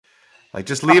Like,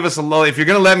 just leave us alone. If you're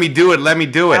going to let me do it, let me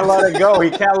do it. Can't let it go. He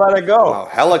can't let it go. Wow,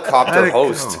 helicopter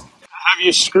host. Have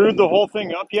you screwed the whole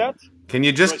thing up yet? Can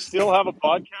you Do I just, still have a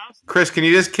podcast? Chris, can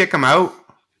you just kick him out?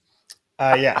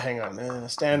 Yeah, hang on.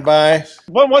 Stand by.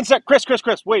 One sec. Chris,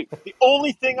 wait. The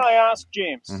only thing I asked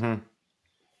James,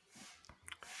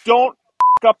 don't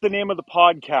f*** up the name of the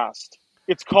podcast.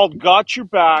 It's called Got Your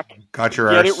Back. Got your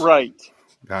Get arse. it right.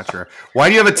 Gotcha. Why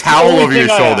do you have a towel over your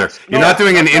shoulder? You're not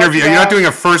doing an interview. You're not doing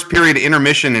a first period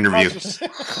intermission interview.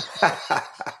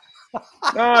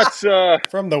 No, it's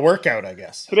From the workout, I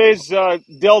guess. today's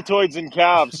deltoids and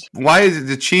calves. Why is it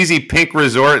the cheesy pink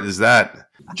resort? Is that?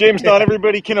 James, not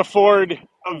everybody can afford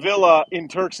a villa in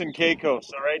Turks and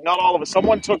Caicos, all right? Not all of us.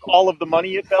 Someone took all of the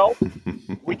money it fell.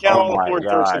 We can't all afford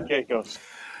Turks and Caicos.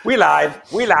 We live.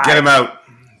 Get him out.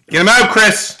 Get him out,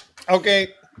 Chris. Okay.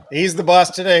 He's the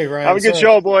boss today, Ryan. Have a good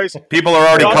show, boys. People are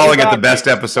already Got calling your it the back, best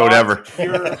James. episode ever.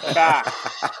 You're back.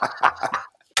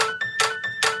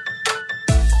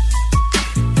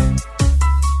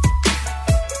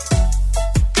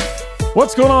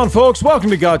 What's going on, folks? Welcome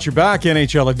to Got Your Back,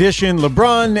 NHL edition.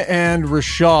 LeBron and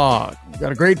Rashad. We've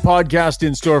got a great podcast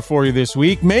in store for you this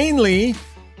week, mainly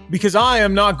because I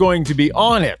am not going to be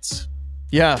on it.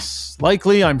 Yes,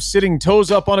 likely I'm sitting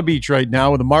toes up on a beach right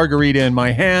now with a margarita in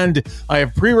my hand. I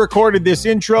have pre-recorded this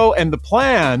intro, and the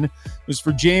plan was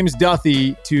for James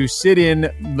Duthie to sit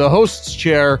in the host's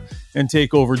chair and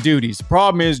take over duties. The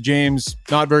problem is James,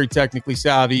 not very technically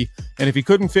savvy, and if he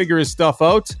couldn't figure his stuff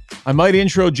out, I might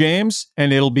intro James,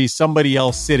 and it'll be somebody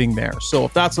else sitting there. So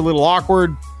if that's a little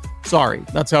awkward, sorry.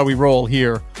 That's how we roll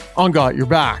here on Got Your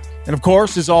Back. And of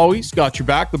course, as always, Got Your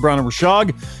Back, LeBron and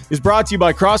Rashad, is brought to you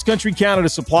by Cross Country Canada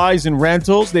Supplies and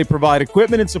Rentals. They provide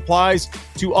equipment and supplies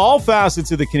to all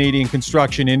facets of the Canadian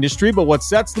construction industry, but what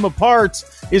sets them apart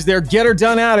is their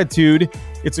get-her-done attitude.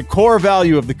 It's a core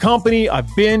value of the company.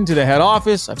 I've been to the head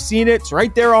office. I've seen it. It's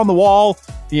right there on the wall.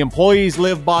 The employees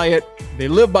live by it. They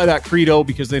live by that credo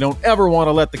because they don't ever want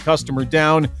to let the customer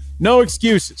down. No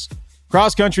excuses.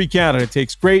 Cross Country Canada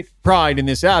takes great pride in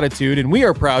this attitude, and we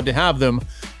are proud to have them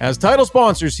as title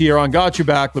sponsors here on Got Your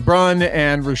Back, LeBron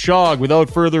and Rashad. Without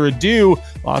further ado,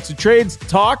 lots of trades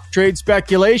talk, trade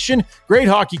speculation, great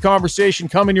hockey conversation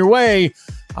coming your way.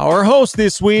 Our host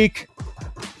this week,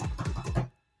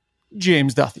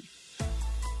 James Duthie.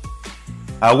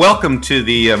 Welcome to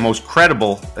the most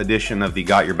credible edition of the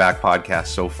Got Your Back podcast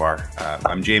so far.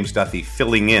 I'm James Duthie,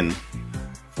 filling in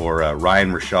for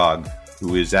Ryan Rashad,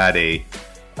 who is at a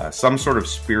some sort of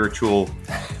spiritual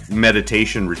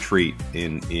meditation retreat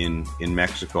in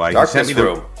Mexico.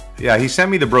 He sent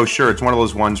me the brochure. It's one of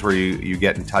those ones where you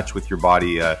get in touch with your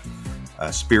body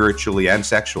spiritually and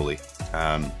sexually.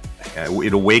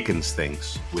 It awakens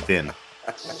things within.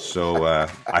 So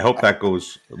I hope that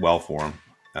goes well for him.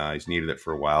 He's needed it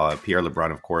for a while. Pierre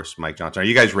LeBrun, of course, Mike Johnson. Are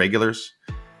you guys regulars?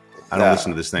 I don't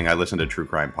listen to this thing. I listen to true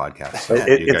crime podcasts.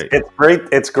 It's great.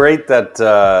 It's great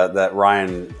that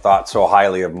Ryan thought so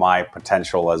highly of my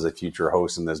potential as a future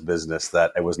host in this business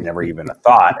that it was never even a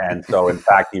thought. And so, in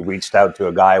fact, he reached out to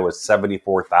a guy with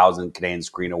 74,000 Canadian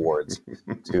Screen Awards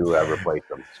to replace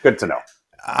him. It's good to know.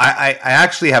 I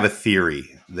actually have a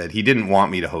theory that he didn't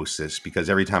want me to host this because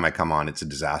every time I come on, it's a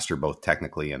disaster, both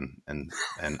technically and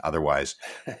otherwise.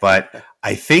 But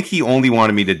I think he only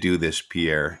wanted me to do this,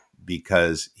 Pierre,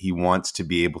 because he wants to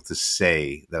be able to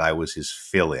say that I was his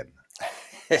fill-in.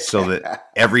 So that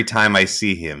every time I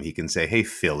see him, he can say, "Hey,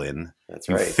 fill-in." That's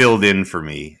you right. Filled in for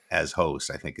me as host.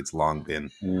 I think it's long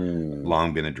been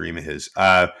a dream of his.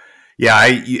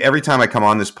 Every time I come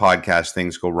on this podcast,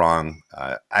 things go wrong.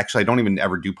 Actually, I don't even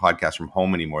ever do podcasts from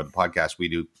home anymore. The podcast we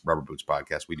do, Rubber Boots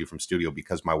podcast, we do from studio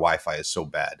because my Wi-Fi is so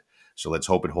bad. So let's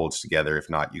hope it holds together. If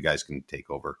not, you guys can take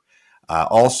over.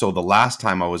 Also, the last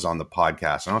time I was on the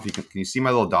podcast, I don't know if you can you see my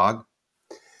little dog?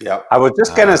 Yeah, I was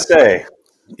just gonna say.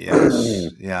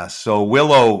 Yes. Yeah. So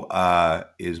Willow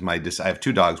is I have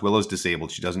two dogs. Willow's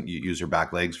disabled. She doesn't use her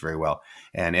back legs very well.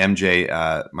 And MJ,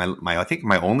 I think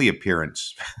my only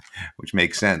appearance, which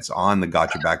makes sense, on the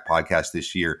Got Your Back podcast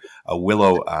this year,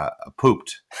 Willow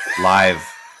pooped live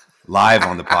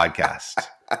on the podcast.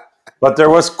 But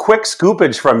there was quick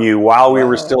scoopage from you while we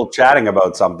were still chatting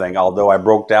about something, although I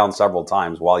broke down several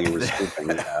times while you were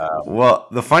scooping. Well,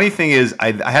 the funny thing is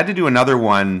I had to do another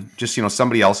one, just,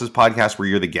 somebody else's podcast where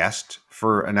you're the guest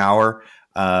for an hour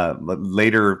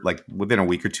later, like within a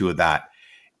week or two of that.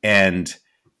 And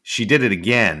she did it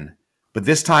again. But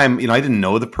this time, I didn't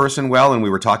know the person well, and we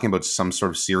were talking about some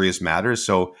sort of serious matters.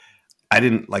 So I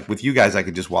didn't, like with you guys, I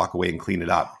could just walk away and clean it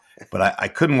up. But I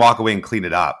couldn't walk away and clean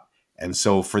it up. And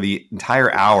so for the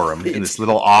entire hour, I'm in this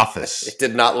little office. It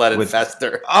did not let it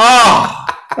fester. Oh!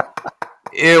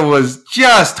 It was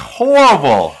just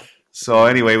horrible. So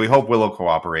anyway, we hope Willow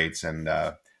cooperates, and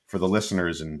for the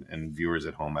listeners and viewers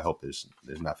at home, I hope there's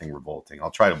nothing revolting.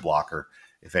 I'll try to block her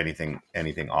if anything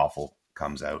awful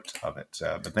comes out of it.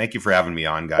 But thank you for having me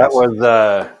on, guys.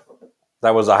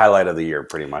 That was a highlight of the year,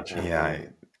 pretty much. Yeah,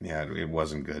 it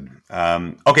wasn't good.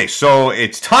 Okay, so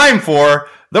it's time for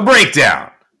the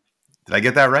breakdown. Did I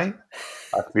get that right?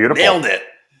 That's beautiful. Nailed it.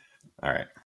 All right.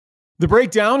 The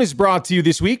breakdown is brought to you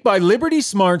this week by Liberty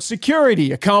Smart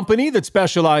Security, a company that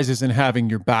specializes in having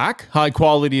your back.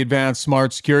 High-quality advanced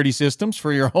smart security systems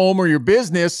for your home or your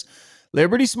business.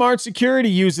 Liberty Smart Security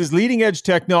uses leading-edge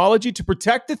technology to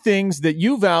protect the things that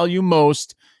you value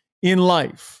most in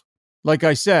life. Like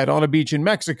I said, on a beach in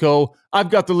Mexico, I've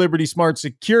got the Liberty Smart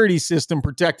Security system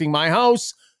protecting my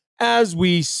house as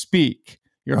we speak.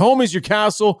 Your home is your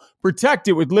castle. Protect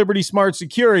it with Liberty Smart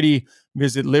Security.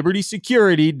 Visit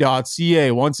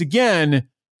libertysecurity.ca. Once again,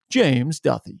 James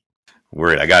Duthie.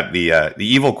 Word. I got the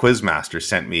evil quizmaster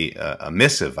sent me a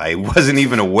missive. I wasn't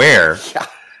even aware. Yeah.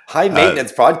 High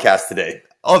maintenance podcast today.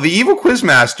 Oh, the evil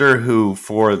quizmaster, who,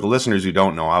 for the listeners who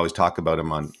don't know, I always talk about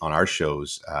him on our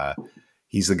shows.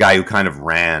 He's the guy who kind of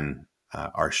ran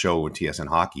our show with TSN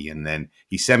Hockey, and then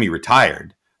he's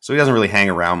semi-retired. So he doesn't really hang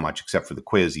around much except for the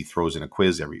quiz. He throws in a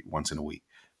quiz every once in a week.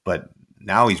 But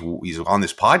now he's on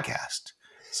this podcast.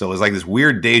 So it was like this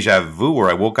weird deja vu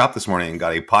where I woke up this morning and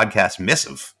got a podcast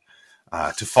missive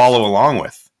to follow along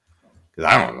with.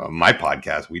 Because I don't know, my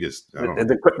podcast,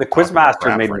 the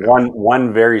quizmaster made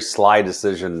one very sly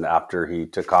decision after he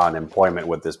took on employment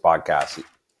with this podcast.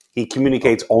 He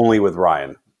communicates only with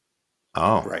Ryan.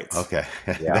 Oh, right. Okay.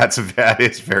 Yeah. That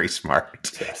is very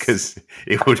smart, because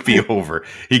it would be over.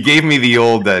 He gave me the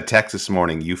old text this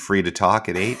morning, "You free to talk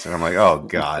at 8?" And I'm like, oh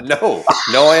God. No,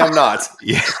 I am not.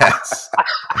 Yes.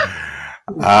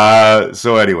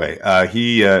 So anyway,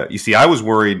 you see, I was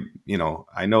worried,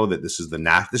 I know that this is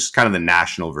this is kind of the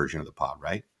national version of the pod,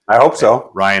 right? I hope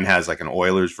so. Ryan has like an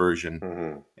Oilers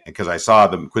version, because I saw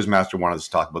the quizmaster wanted us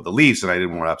to talk about the Leafs, and I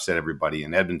didn't want to upset everybody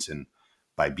in Edmonton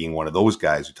by being one of those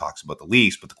guys who talks about the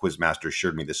Leafs, but the quizmaster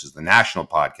assured me this is the national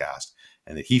podcast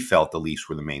and that he felt the Leafs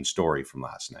were the main story from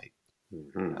last night.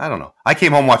 I don't know. I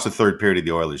came home, watched the third period of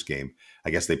the Oilers game.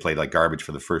 I guess they played like garbage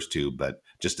for the first two, but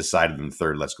just decided in the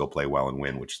third, let's go play well and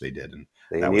win, which they did. And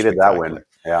they needed that win.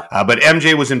 Yeah. But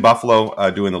MJ was in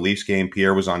Buffalo doing the Leafs game.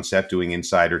 Pierre was on set doing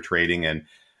insider trading. And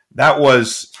that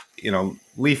was,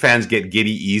 Leaf fans get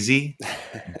giddy easy.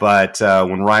 But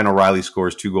when Ryan O'Reilly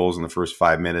scores 2 goals in the first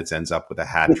 5 minutes, ends up with a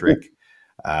hat trick,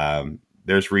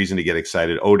 there's reason to get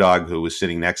excited. O-Dog, who was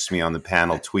sitting next to me on the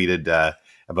panel, tweeted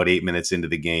about 8 minutes into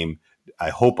the game, "I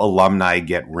hope alumni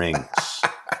get rings."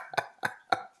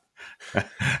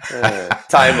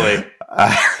 Timely.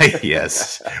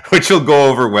 Yes, which will go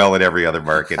over well in every other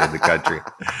market in the country.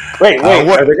 Wait!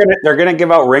 They're gonna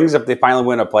give out rings if they finally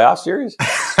win a playoff series?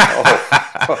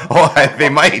 They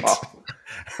might.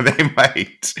 They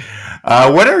might.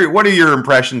 What are your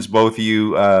impressions, both of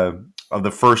you, of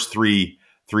the first three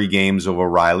games of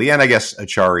O'Reilly, and I guess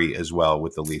Achari as well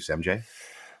with the Leafs, MJ?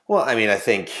 Well, I mean, I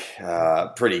think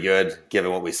pretty good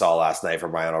given what we saw last night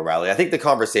from Ryan O'Reilly. I think the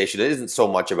conversation isn't so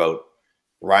much about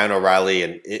Ryan O'Reilly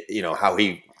and how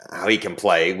he can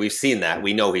play. We've seen that.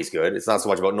 We know he's good. It's not so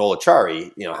much about Noel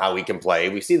Achari, how he can play.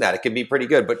 We've seen that. It can be pretty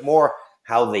good, but more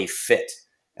how they fit.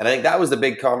 And I think that was the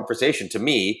big conversation to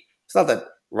me. It's not that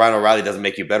Ryan O'Reilly doesn't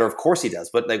make you better. Of course he does.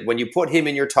 But like when you put him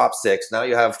in your top 6, now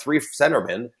you have 3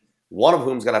 centermen, one of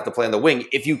whom's going to have to play on the wing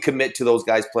if you commit to those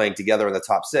guys playing together in the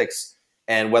top 6.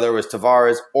 And whether it was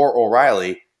Tavares or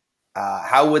O'Reilly,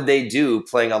 how would they do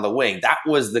playing on the wing? That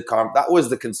was the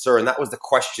concern. That was the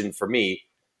question for me.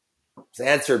 It was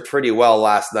answered pretty well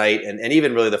last night, and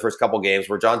even really the first couple games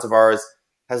where John Tavares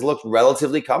has looked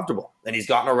relatively comfortable, and he's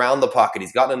gotten around the puck, and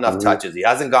he's gotten enough touches. He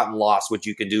hasn't gotten lost, which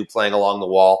you can do playing along the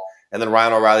wall. And then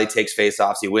Ryan O'Reilly takes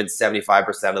faceoffs. He wins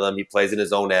 75% of them. He plays in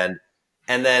his own end.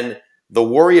 And then the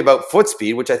worry about foot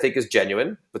speed, which I think is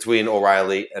genuine between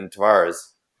O'Reilly and Tavares,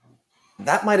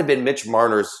 that might have been Mitch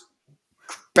Marner's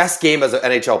best game as an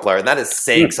NHL player, and that is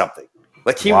saying something.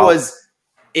 Like he was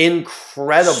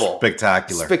incredible.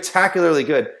 Spectacularly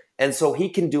good. And so he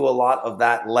can do a lot of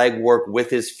that leg work with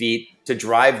his feet to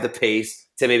drive the pace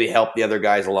to maybe help the other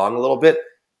guys along a little bit.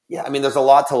 Yeah, I mean, there's a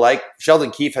lot to like. Sheldon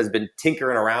Keefe has been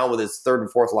tinkering around with his third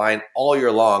and fourth line all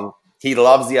year long. He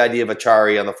loves the idea of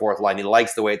Achari on the fourth line. He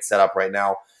likes the way it's set up right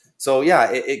now. So, yeah,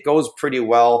 it goes pretty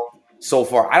well so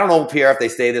far. I don't know, Pierre, if they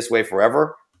stay this way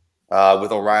forever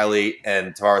with O'Reilly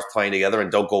and Tavares playing together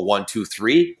and don't go 1, 2,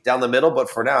 3 down the middle. But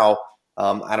for now,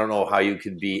 I don't know how you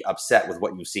could be upset with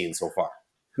what you've seen so far.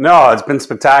 No, it's been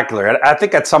spectacular. I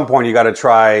think at some point you got to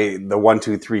try the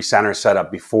 1-2-3 center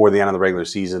setup before the end of the regular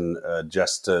season,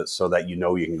 so that you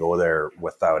can go there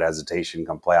without hesitation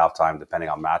come playoff time, depending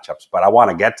on matchups. But I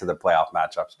want to get to the playoff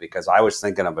matchups because I was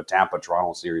thinking of a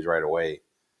Tampa-Toronto series right away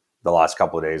the last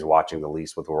couple of days watching the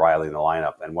Leafs with O'Reilly in the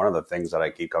lineup. And one of the things that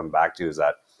I keep coming back to is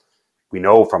that we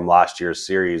know from last year's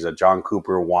series that John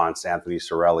Cooper wants Anthony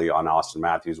Cirelli on Austin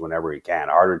Matthews whenever he can.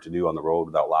 Harder to do on the road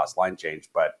without last line change,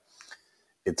 but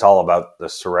it's all about the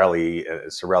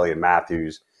Cirelli and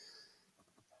Matthews.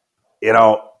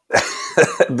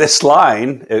 This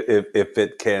line, if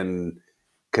it can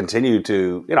continue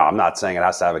to, I'm not saying it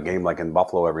has to have a game like in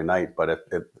Buffalo every night, but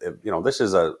if this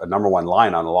is a number one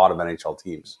line on a lot of NHL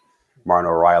teams, Martin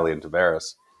O'Reilly and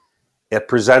Tavares, it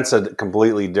presents a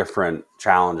completely different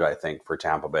challenge, I think, for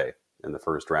Tampa Bay in the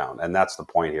first round. And that's the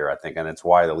point here, I think. And it's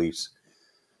why the Leafs,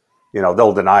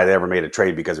 they'll deny they ever made a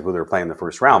trade because of who they were playing in the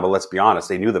first round. But let's be honest,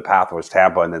 they knew the path was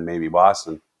Tampa and then maybe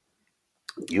Boston.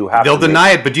 They'll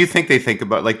deny it, but do you think they think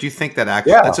about, do you think that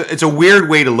actually, it's a weird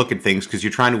way to look at things because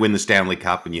you're trying to win the Stanley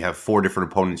Cup and you have 4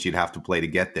 different opponents you'd have to play to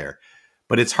get there.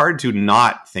 But it's hard to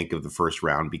not think of the first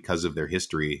round because of their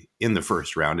history in the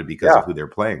first round and because of who they're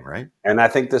playing, right? And I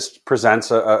think this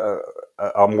presents a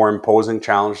more imposing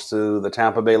challenge to the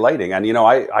Tampa Bay Lightning. And,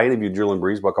 I interviewed Julian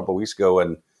Breezeball a couple of weeks ago,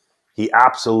 and he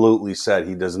absolutely said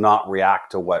he does not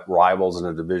react to what rivals in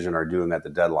the division are doing at the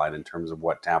deadline in terms of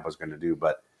what Tampa's going to do.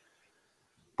 But,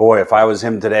 boy, if I was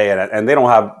him today, and they don't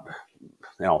have –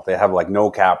 they have no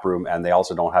cap room, and they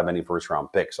also don't have any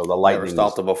first-round picks. So the Lightning never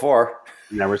stopped them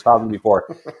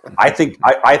before. I think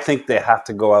they have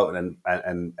to go out and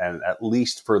at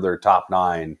least for their top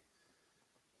 9,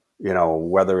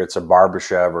 whether it's a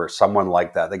Barbashev or someone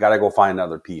like that, they got to go find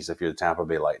another piece if you're the Tampa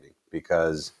Bay Lightning,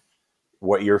 because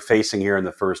what you're facing here in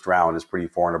the first round is pretty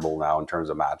formidable now in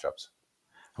terms of matchups.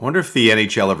 I wonder if the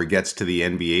NHL ever gets to the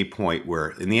NBA point where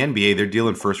in the NBA they're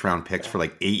dealing first round picks for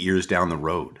 8 years down the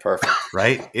road. Perfect.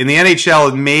 Right? In the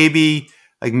NHL, maybe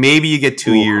you get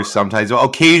 2 years sometimes.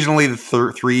 Occasionally the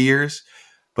 3 years.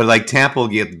 But Tampa will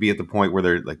be at the point where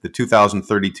they're the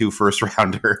 2032 first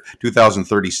rounder,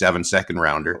 2037 second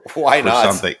rounder. Why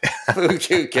not? Something.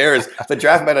 Who cares? The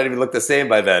draft might not even look the same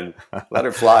by then. Let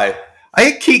her fly.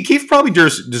 I think Keith probably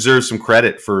deserves some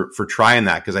credit for trying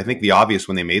that, because I think the obvious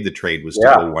when they made the trade was to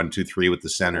go 1-2-3 with the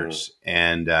centers.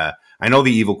 And I know the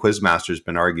evil Quizmaster has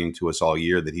been arguing to us all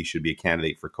year that he should be a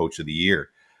candidate for Coach of the Year.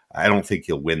 I don't think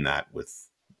he'll win that with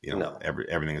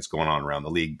everything that's going on around the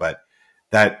league, but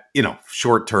that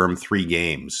short term 3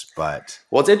 games. But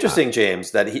it's interesting,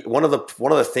 James, that one of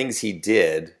the things he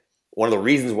did, one of the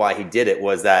reasons why he did it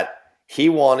was that he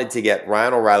wanted to get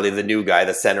Ryan O'Reilly, the new guy,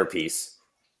 the centerpiece.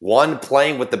 One,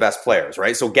 playing with the best players,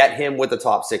 right? So get him with the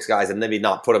top 6 guys and maybe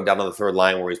not put him down on the third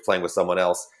line where he's playing with someone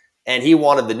else. And he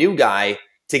wanted the new guy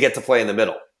to get to play in the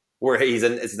middle where he's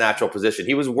in his natural position.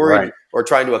 He was worried or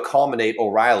trying to accommodate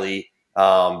O'Reilly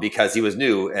because he was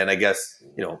new. And I guess,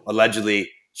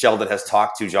 allegedly Sheldon has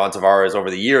talked to John Tavares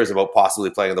over the years about possibly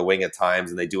playing on the wing at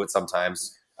times. And they do it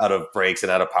sometimes out of breaks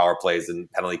and out of power plays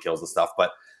and penalty kills and stuff.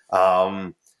 But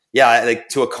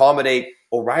to accommodate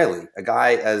O'Reilly, a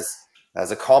guy as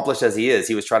accomplished as he is,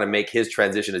 he was trying to make his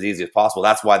transition as easy as possible.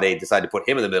 That's why they decided to put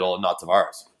him in the middle and not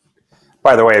Tavares.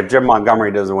 By the way, if Jim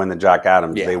Montgomery doesn't win the Jack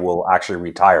Adams, they will actually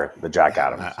retire the Jack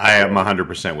Adams. I am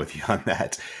 100% with you on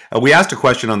that. We asked a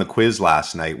question on the quiz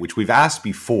last night, which we've asked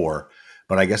before,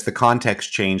 but I guess the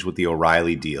context changed with the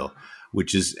O'Reilly deal,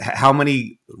 which is how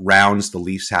many rounds the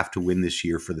Leafs have to win this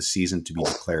year for the season to be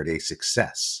declared a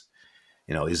success.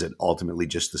 Is it ultimately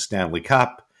just the Stanley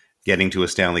Cup? Getting to a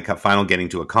Stanley Cup final, getting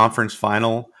to a conference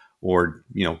final, or,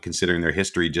 considering their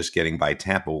history, just getting by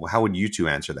Tampa? How would you two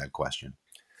answer that question?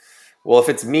 Well, if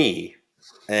it's me,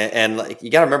 and you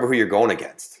got to remember who you're going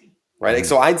against, right? Mm-hmm.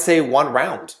 So I'd say 1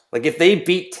 round. If they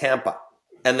beat Tampa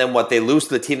and then they lose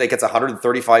to the team that gets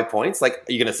 135 points, are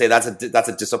you going to say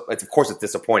of course it's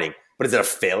disappointing, but is it a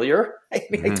failure? I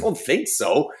don't think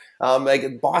so.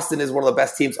 Boston is one of the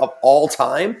best teams of all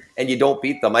time, and you don't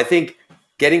beat them. I think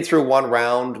getting through 1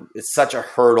 round is such a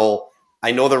hurdle.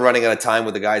 I know they're running out of time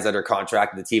with the guys under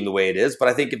contract and the team the way it is, but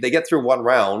I think if they get through 1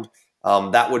 round,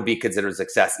 that would be considered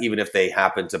success, even if they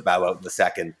happen to bow out in the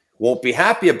second. Won't be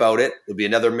happy about it. It'll be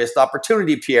another missed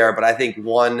opportunity, Pierre, but I think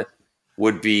 1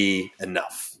 would be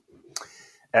enough.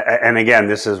 And again,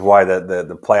 this is why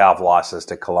the playoff losses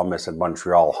to Columbus and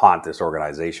Montreal haunt this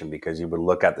organization, because you would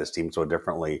look at this team so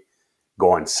differently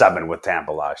going 7 with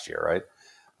Tampa last year, right?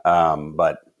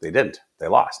 But they didn't. They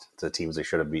lost to teams they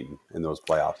should have beaten in those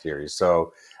playoff series.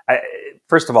 So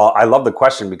First of all, I love the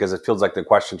question because it feels like the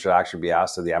question should actually be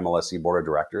asked to the MLSE board of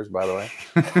directors, by the way.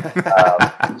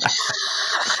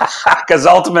 Because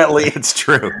ultimately, it's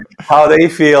true. How they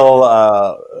feel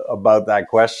about that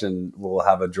question will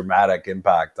have a dramatic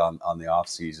impact on the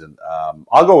offseason.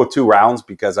 I'll go with 2 rounds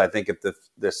because I think if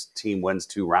this team wins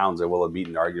 2 rounds, it will have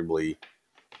beaten arguably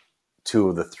 2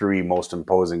 of the 3 most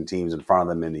imposing teams in front of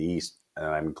them in the East, and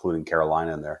I'm including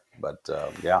Carolina in there. But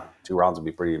 2 rounds would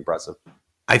be pretty impressive.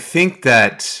 I think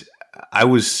that I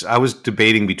was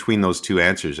debating between those 2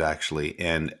 answers actually,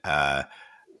 and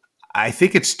I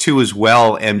think it's 2 as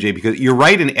well, MJ, because you're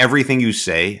right in everything you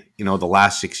say. You know, the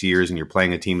last 6 years, and you're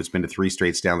playing a team that's been to 3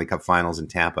 straight Stanley Cup Finals in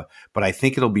Tampa. But I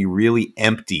think it'll be really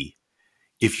empty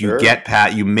if you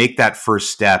you make that first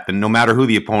step, and no matter who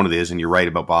the opponent is, and you're right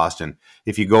about Boston,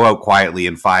 if you go out quietly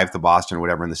and 5 to Boston or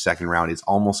whatever in the second round, it's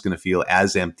almost going to feel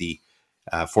as empty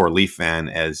for a Leaf fan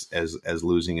as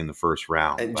losing in the first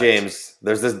round. And James,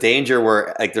 there's this danger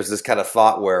where, like, there's this kind of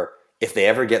thought where if they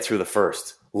ever get through the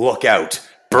first, look out.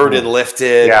 Burden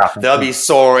lifted, they'll be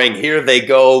soaring. Here they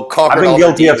go, conquered all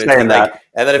the demons. And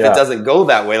then if it doesn't go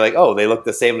that way, like, oh, they look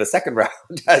the same in the second round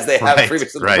as they have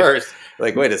previously in the first.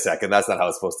 Like, wait a second, that's not how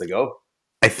it's supposed to go.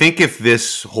 I think if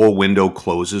this whole window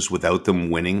closes without them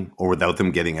winning or without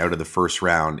them getting out of the first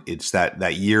round, it's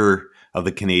that year of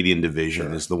the Canadian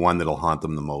division is the one that'll haunt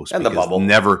them the most. And the bubble.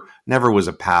 Never was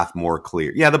a path more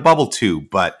clear. Yeah, the bubble too,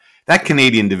 but that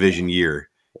Canadian division year,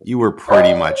 you were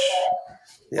pretty much...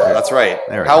 Yeah, that's right.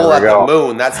 Howl at the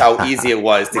moon. That's how easy it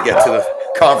was to get to the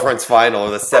conference final or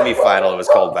the semifinal. It was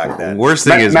called back then. Worst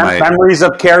thing is memories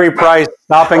of Carey Price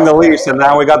stopping the Leafs, and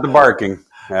now we got the barking.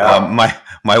 Yeah.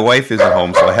 My wife isn't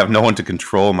home, so I have no one to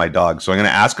control my dog. So I'm going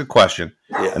to ask a question,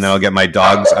 and then I'll get my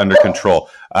dogs under control.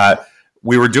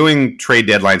 We were doing trade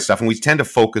deadline stuff, and we tend to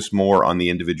focus more on the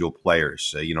individual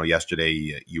players.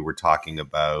 Yesterday you were talking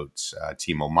about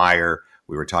Timo Meier.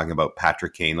 We were talking about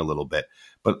Patrick Kane a little bit.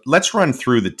 But let's run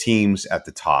through the teams at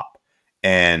the top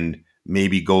and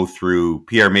maybe go through.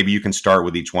 Pierre, maybe you can start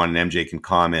with each one, and MJ can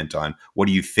comment on what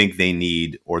do you think they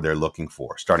need or they're looking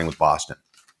for, starting with Boston.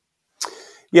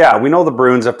 Yeah, we know the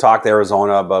Bruins have talked to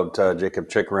Arizona about Jacob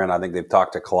Chychrun. I think they've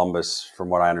talked to Columbus, from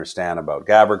what I understand, about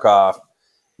Gavrikov.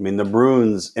 I mean, the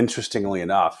Bruins, interestingly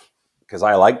enough, because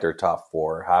I like their top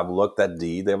 4, have looked at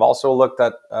D. They've also looked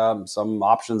at some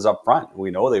options up front. We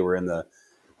know they were in the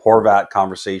Horvat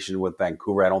conversation with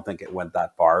Vancouver. I don't think it went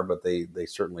that far, but they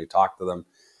certainly talked to them.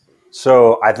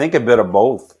 So I think a bit of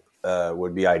both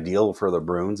would be ideal for the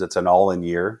Bruins. It's an all-in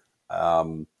year.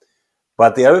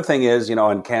 But the other thing is,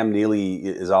 and Cam Neely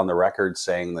is on the record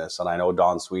saying this, and I know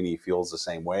Don Sweeney feels the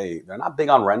same way. They're not big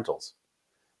on rentals.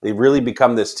 They've really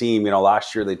become this team.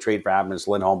 Last year they trade for Hampus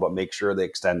Lindholm, but make sure they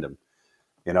extend him.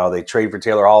 They traded for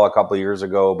Taylor Hall a couple of years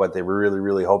ago, but they were really,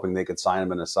 really hoping they could sign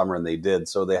him in the summer, and they did.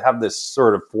 So they have this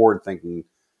sort of forward-thinking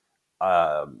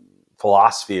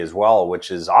philosophy as well,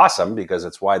 which is awesome because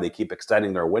it's why they keep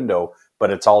extending their window, but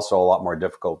it's also a lot more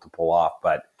difficult to pull off.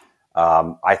 But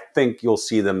I think you'll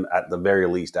see them at the very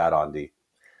least add on D.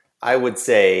 I would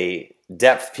say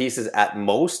depth pieces at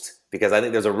most, because I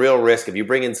think there's a real risk if you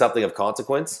bring in something of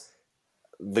consequence,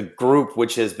 the group,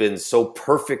 which has been so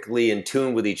perfectly in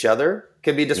tune with each other,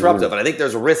 can be disruptive. And I think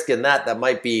there's a risk in that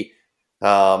might be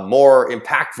more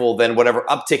impactful than whatever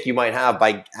uptick you might have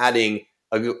by adding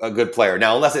a good player.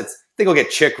 Now, unless they go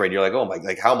get Chychrun, you're like, oh my,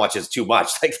 like how much is too much?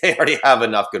 Like they already have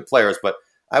enough good players. But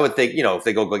I would think, if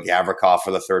they go get Gavrikov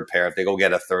for the third pair, if they go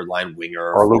get a third line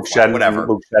winger or Luke Shen, whatever,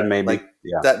 Luke Shen maybe. Like,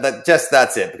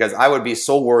 that's it. Because I would be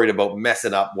so worried about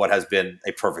messing up what has been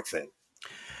a perfect thing.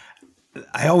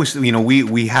 I always,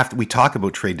 we talk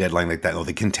about trade deadline like that. Oh,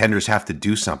 the contenders have to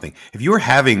do something. If you were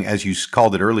having, as you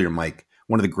called it earlier, Mike,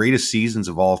 one of the greatest seasons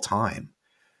of all time,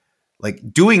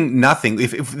 like doing nothing.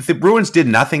 If the Bruins did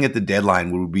nothing at the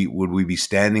deadline, would we be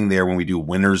standing there when we do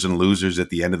winners and losers at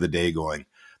the end of the day, going,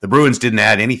 the Bruins didn't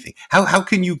add anything? How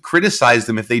can you criticize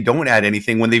them if they don't add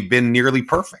anything when they've been nearly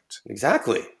perfect?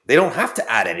 Exactly. They don't have to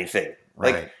add anything.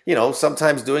 Right. Like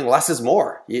sometimes doing less is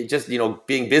more. You just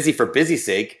being busy for busy's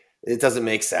sake. It doesn't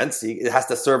make sense. It has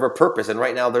to serve a purpose. And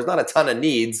right now, there's not a ton of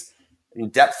needs.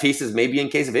 Depth pieces, maybe in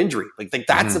case of injury. Like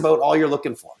that's about all you're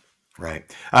looking for. Right.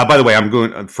 By the way, I'm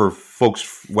going, for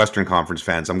folks, Western Conference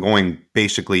fans, I'm going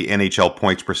basically NHL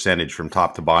points percentage from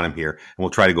top to bottom here. And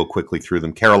we'll try to go quickly through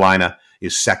them. Carolina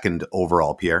is second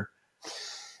overall, Pierre.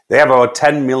 They have about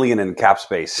 $10 million in cap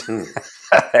space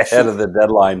ahead of the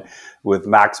deadline, with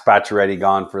Max Pacioretty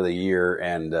gone for the year,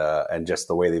 and just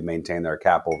the way they've maintained their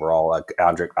cap overall.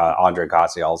 Andre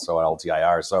Cassi also at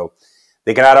LTIR. So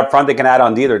they can add up front, they can add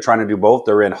on D. They're trying to do both.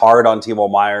 They're in hard on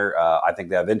Timo Meier. I think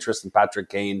they have interest in Patrick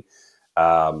Kane.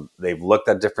 They've looked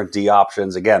at different D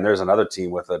options. Again, there's another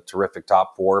team with a terrific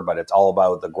top four, but it's all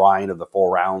about the grind of the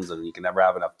 4 rounds, and you can never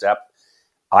have enough depth.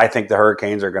 I think the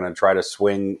Hurricanes are going to try to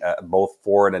swing both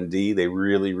forward and D. They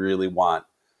really, really want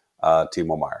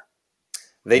Timo Meier.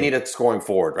 They need a scoring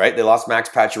forward, right? They lost Max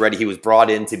Pacioretty. He was brought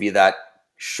in to be that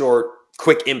short,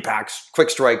 quick impact,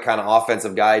 quick strike kind of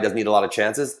offensive guy. He doesn't need a lot of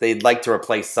chances. They'd like to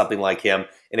replace something like him.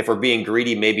 And if we're being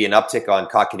greedy, maybe an uptick on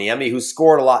Kotkaniemi, who's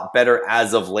scored a lot better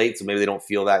as of late. So maybe they don't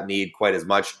feel that need quite as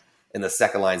much in the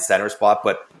second line center spot.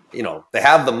 But, they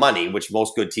have the money, which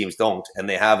most good teams don't. And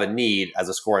they have a need as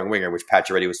a scoring winger, which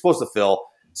Pacioretty was supposed to fill.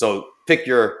 So pick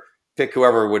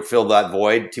whoever would fill that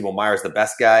void. Timo Meier's the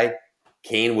best guy.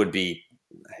 Kane would be,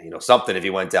 something if he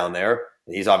went down there.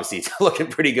 He's obviously looking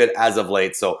pretty good as of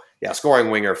late. So, yeah,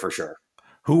 scoring winger for sure.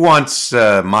 Who wants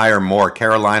Meier more,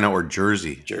 Carolina or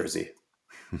Jersey? Jersey.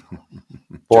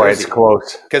 Boy, Jersey. It's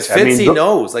close. Because Fitzy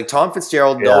knows. Like, Tom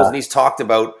Fitzgerald knows, and he's talked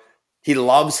about he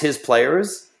loves his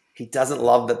players. He doesn't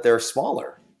love that they're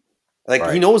smaller.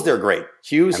 Like, He knows they're great.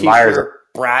 Hughes, Heischer,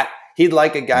 Bratt. He'd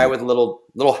like a guy with a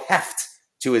little heft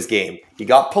to his game. He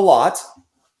got Palat,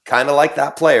 kind of like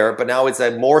that player, but now it's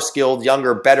a more skilled,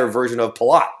 younger, better version of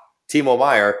Palat, Timo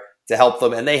Meier, to help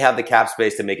them. And they have the cap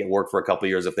space to make it work for a couple of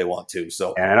years if they want to.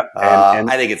 So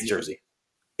I think it's Jersey.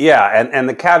 Yeah, and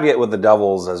the caveat with the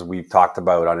Devils, as we've talked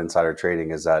about on Insider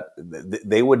Trading, is that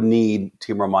they would need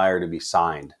Timo Meier to be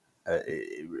signed,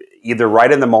 either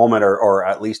right in the moment or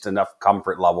at least enough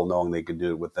comfort level knowing they could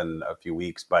do it within a few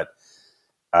weeks. But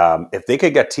if they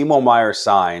could get Timo Meier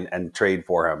signed and trade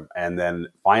for him and then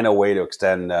find a way to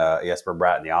extend Jesper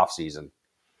Bratt in the offseason,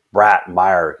 Bratt,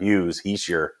 Meier, Hughes,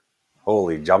 Heischer,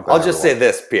 holy jumping. I'll just say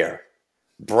this, Pierre.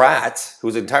 Bratt,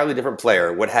 who's an entirely different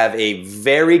player, would have a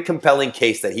very compelling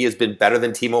case that he has been better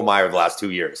than Timo Meier the last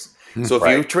 2 years. So if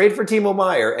you trade for Timo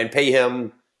Meier and pay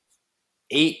him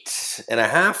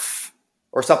 8.5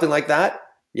 or something like that,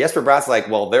 Jesper Bratt's like,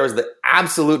 well, there's the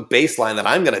absolute baseline that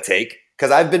I'm going to take because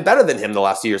I've been better than him the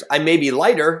last 2 years. I may be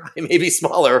lighter, I may be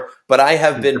smaller, but I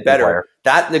have been better.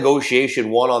 That negotiation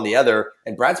one on the other,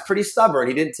 and Bratt's pretty stubborn.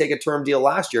 He didn't take a term deal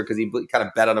last year because he kind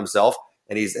of bet on himself,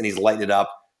 and he's lightened it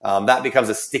up. That becomes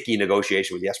a sticky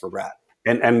negotiation with Jesper Bratt.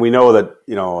 And we know that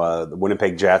the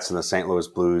Winnipeg Jets and the St. Louis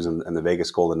Blues and the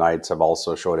Vegas Golden Knights have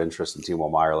also showed interest in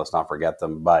Timo Meier. Let's not forget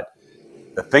them. But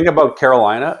the thing about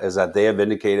Carolina is that they have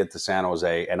indicated to San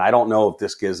Jose, and I don't know if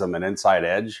this gives them an inside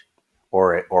edge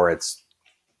or it's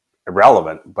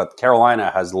irrelevant, but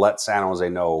Carolina has let San Jose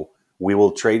know we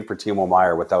will trade for Timo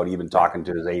Meier without even talking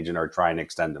to his agent or trying to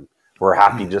extend him. We're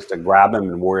happy just to grab him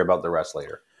and worry about the rest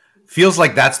later. Feels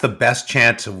like that's the best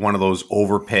chance of one of those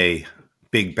overpay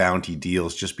big bounty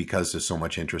deals just because there's so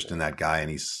much interest in that guy and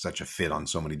he's such a fit on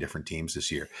so many different teams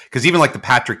this year. Because even like the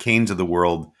Patrick Kanes of the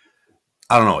world,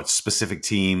 I don't know, it's specific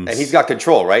teams. And he's got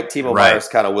control, right? Timo Meier's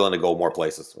kind of willing to go more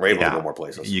places. We're able to go more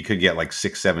places. You could get like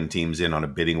 6-7 teams in on a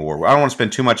bidding war. I don't want to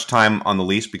spend too much time on the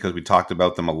Leafs because we talked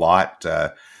about them a lot.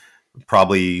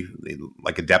 Probably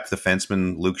like a depth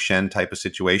defenseman, Luke Schenn type of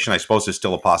situation. I suppose there's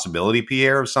still a possibility,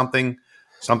 Pierre, of something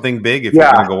big. If you're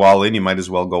going to go all in, you might as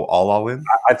well go all in.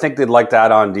 I think they'd like to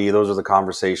add on D. Those are the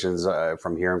conversations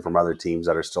from hearing from other teams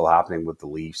that are still happening with the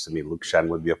Leafs. I mean, Luke Schenn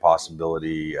would be a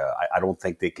possibility. I don't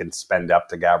think they can spend up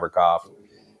to Gavrikov.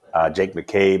 Jake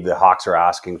McCabe, the Hawks are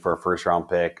asking for a first-round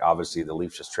pick. Obviously, the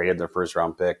Leafs just traded their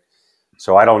first-round pick.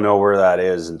 So I don't know where that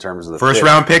is in terms of the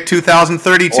first-round pick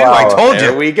 2032. Well, I told you.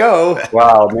 There we go.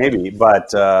 Well, maybe, but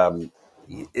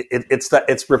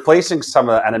it's replacing some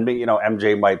of that. And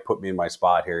MJ might put me in my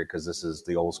spot here because this is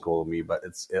the old school of me. But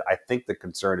I think the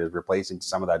concern is replacing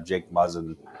some of that Jake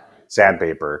Muzzin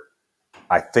sandpaper.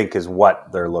 I think is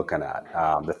what they're looking at,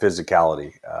 the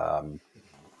physicality,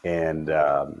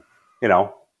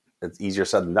 it's easier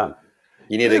said than done.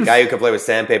 You need a guy who can play with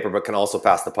sandpaper but can also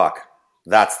pass the puck.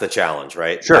 That's the challenge,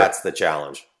 right? Sure. That's the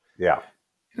challenge. Yeah.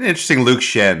 An interesting Luke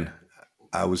Schenn.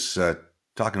 I was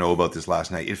talking to O about this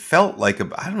last night. It felt like,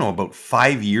 about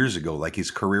 5 years ago, like his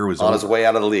career was on his way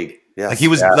out of the league. Yes. Like he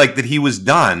was like that he was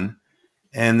done.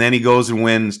 And then he goes and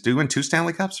wins. Do he win 2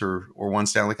 Stanley Cups or 1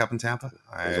 Stanley Cup in Tampa?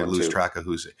 I lose track of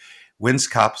who's it. Wins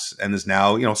cups and is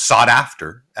now, sought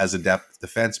after as a depth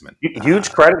defenseman.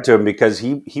 Huge credit to him because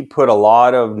he put a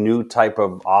lot of new type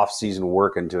of off-season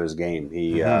work into his game.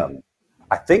 He,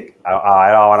 I think,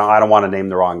 I don't want to name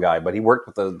the wrong guy, but he worked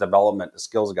with the development, the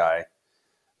skills guy.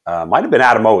 Might have been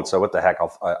Adam Oates, so what the heck?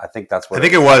 I think that's what I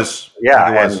think it was.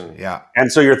 Yeah,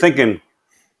 And so you're thinking,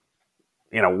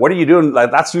 what are you doing? Like,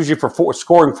 that's usually for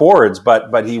scoring forwards,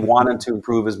 but he wanted to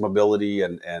improve his mobility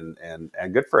and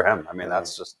good for him. I mean,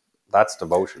 that's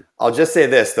devotion. I'll just say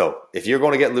this though: if you're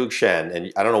going to get Luke Schenn,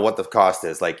 and I don't know what the cost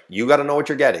is, like you got to know what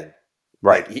you're getting.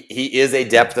 Right. Like, he is a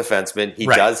depth defenseman. He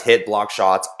does hit block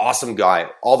shots. Awesome guy.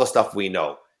 All the stuff we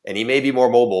know. And he may be more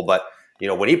mobile, but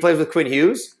when he plays with Quinn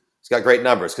Hughes, he's got great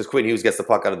numbers because Quinn Hughes gets the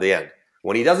puck out of the end.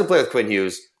 When he doesn't play with Quinn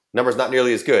Hughes, numbers not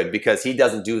nearly as good because he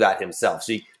doesn't do that himself.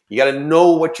 So you got to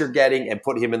know what you're getting and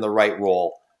put him in the right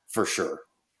role for sure.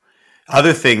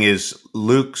 Other thing is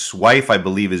Luke's wife, I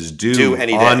believe, is due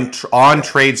any on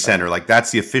Trade Center. Like, that's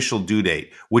the official due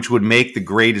date, which would make the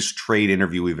greatest trade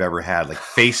interview we've ever had. Like,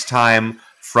 FaceTime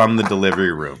from the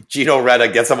delivery room. Gino Reda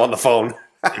gets him on the phone.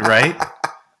 Right?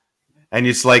 And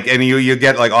it's like, and you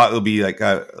get like, it'll be like,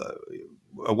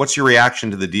 what's your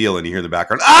reaction to the deal? And you hear the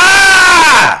background,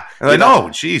 ah! And like, no,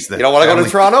 geez. You don't want to go to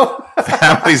Toronto?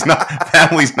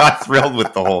 Family's not thrilled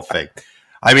with the whole thing.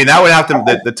 I mean, that would have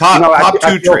to the top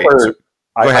two trades.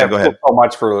 Go ahead. So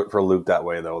much for Luke that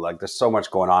way, though. Like, there's so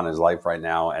much going on in his life right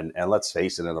now, and let's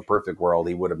face it, in a perfect world,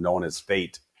 he would have known his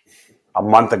fate a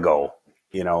month ago,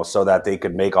 so that they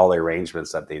could make all the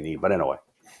arrangements that they need. But anyway,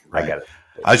 I get it.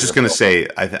 I was just going to say,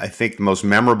 I think the most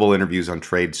memorable interviews on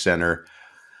Trade Center,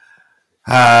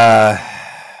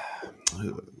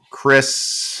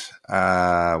 Chris.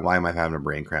 Why am I having a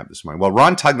brain cramp this morning? Well,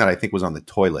 Ron Tugnut, I think, was on the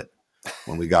toilet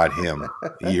when we got him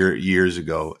years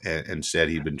ago and said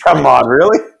he'd been traded. Come on,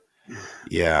 really?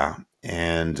 Yeah.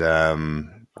 And I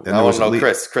want to know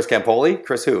Chris Campoli?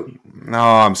 Chris who? No,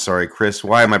 I'm sorry, Chris.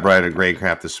 Why am I having a brain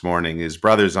cramp this morning? His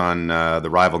brother's on the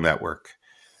Rival Network.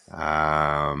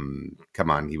 Come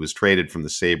on. He was traded from the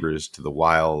Sabres to the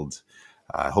Wild.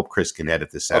 I hope Chris can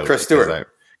edit this out. Chris Stewart.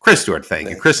 Chris Stewart, thank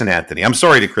you. Chris and Anthony. I'm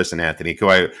sorry to Chris and Anthony, who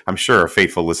I'm sure are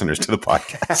faithful listeners to the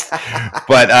podcast.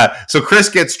 But so Chris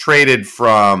gets traded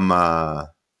from, I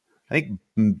think,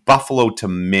 Buffalo to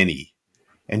Minnie.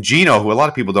 And Gino, who a lot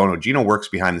of people don't know, Gino works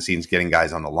behind the scenes getting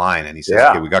guys on the line. And he says,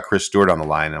 okay, we got Chris Stewart on the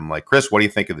line. And I'm like, Chris, what do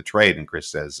you think of the trade? And Chris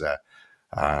says,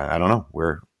 I don't know.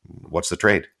 What's the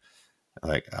trade?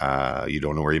 Like, you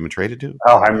don't know where you've been traded to?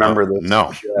 Oh, I remember this.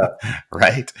 No. Yeah.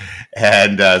 Right?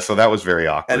 And so that was very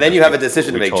awkward. And then you have a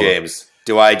decision to make, James.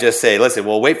 Do I just say, listen,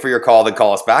 we'll wait for your call, then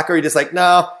call us back? Or are you just like,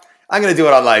 no, I'm going to do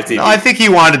it on live TV? No, I think he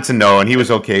wanted to know, and he was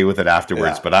okay with it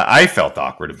afterwards. Yeah. But I felt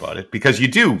awkward about it because you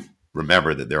do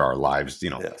remember that there are lives,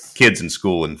 kids in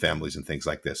school and families and things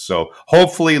like this. So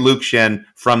hopefully Luke Shen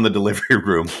from the delivery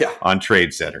room on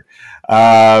Trade Center.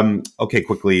 Okay,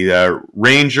 quickly.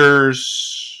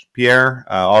 Rangers... Pierre,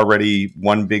 already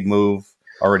one big move,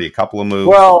 already a couple of moves.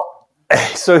 Well,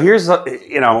 so here's,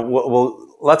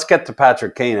 let's get to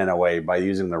Patrick Kane in a way by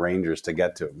using the Rangers to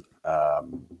get to him.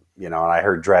 And I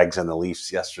heard Dregs and the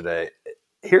Leafs yesterday.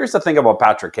 Here's the thing about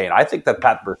Patrick Kane. I think that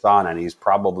Pat Brisson, and he's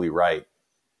probably right,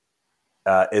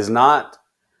 is not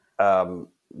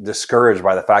discouraged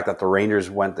by the fact that the Rangers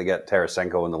went to get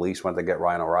Tarasenko and the Leafs went to get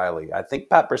Ryan O'Reilly. I think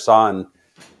Pat Brisson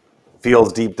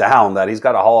feels deep down that he's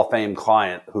got a Hall of Fame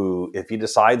client who, if he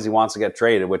decides he wants to get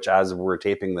traded, which as we're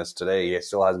taping this today, he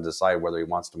still hasn't decided whether he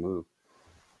wants to move,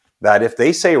 that if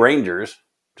they say Rangers,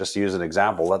 just to use an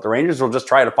example, that the Rangers will just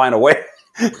try to find a way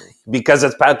because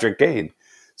it's Patrick Kane.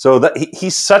 So that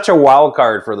he's such a wild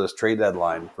card for this trade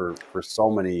deadline for so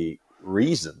many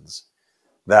reasons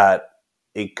that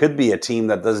it could be a team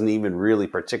that doesn't even really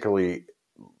particularly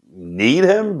need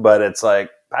him, but it's like,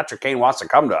 Patrick Kane wants to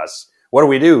come to us. What do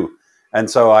we do? And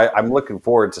so I'm looking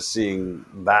forward to seeing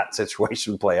that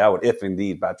situation play out if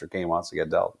indeed Patrick Kane wants to get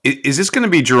dealt. Is this going to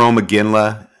be Jerome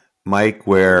McGinley, Mike,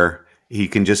 where he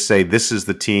can just say, this is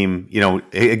the team?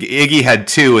 Iggy had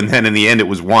two, and then in the end it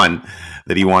was one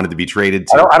that he wanted to be traded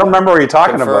to. I don't remember what you're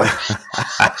talking about.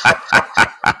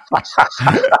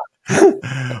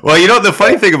 Well, the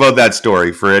funny thing about that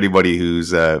story, for anybody who's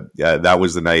that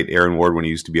was the night Aaron Ward, when he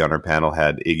used to be on our panel,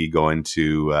 had Iggy going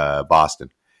to Boston.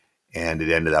 And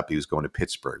it ended up he was going to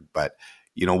Pittsburgh. But,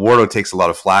 Wardo takes a lot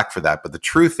of flack for that. But the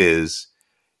truth is,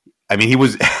 I mean, he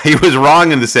was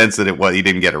wrong in the sense that he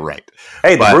didn't get it right.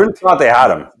 Hey, the Bruins thought they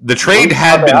had him. The trade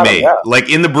had been made. Yeah. Like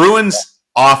in the Bruins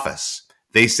office,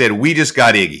 they said, we just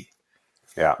got Iggy.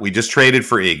 Yeah. We just traded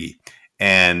for Iggy.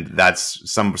 And that's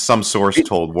some source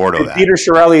told Wardo that. Peter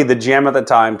Chiarelli, the GM at the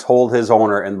time, told his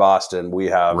owner in Boston, we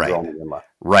have Jerome McGinley.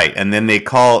 Right. And then they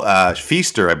call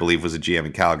Feaster, I believe, was a GM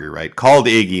in Calgary, right? Called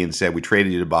Iggy and said, we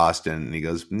traded you to Boston. And he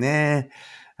goes, nah, I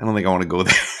don't think I want to go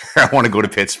there. I want to go to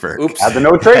Pittsburgh. Oops. Had the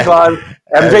no trade clause.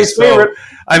 MJ's favorite.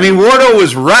 I mean, Wardo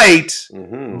was right,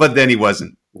 but then he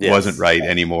wasn't right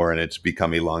anymore. And it's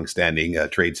become a long-standing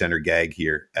Trade Center gag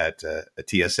here at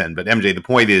TSN. But MJ, the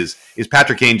point is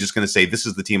Patrick Kane just going to say, this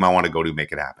is the team I want to go to,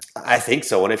 make it happen? I think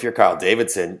so. And if you're Kyle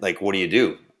Davidson, like, what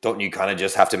do? Don't you kind of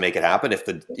just have to make it happen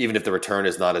even if the return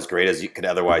is not as great as you could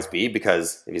otherwise be?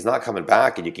 Because if he's not coming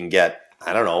back and you can get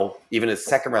I don't know, even a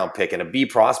second round pick and a B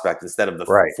prospect instead of the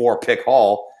Right. 4-pick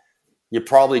haul, you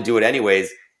probably do it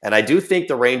anyways. And I do think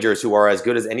the Rangers, who are as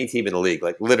good as any team in the league,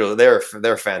 like literally, they're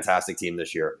a fantastic team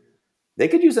this year. They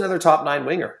could use another top 9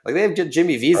 winger. Like they have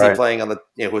Jimmy Vesey playing on the,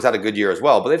 who's had a good year as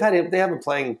well, but they have him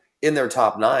playing in their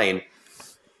top 9.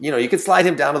 You could slide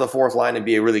him down to the 4th line and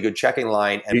be a really good checking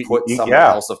line and put someone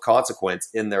else of consequence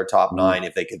in their top 9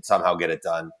 if they could somehow get it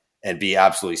done and be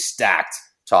absolutely stacked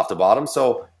top to bottom.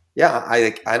 So yeah,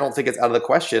 I don't think it's out of the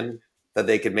question that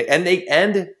they could make.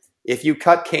 And if you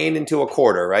cut Kane into a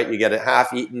quarter, right, you get a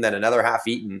half eaten, then another half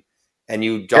eaten, and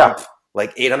you dump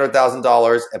like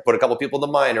 $800,000 and put a couple people in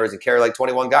the minors and carry like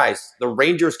 21 guys. The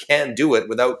Rangers can do it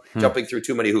without jumping through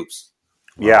too many hoops.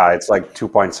 Yeah, it's like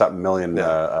 2-something million.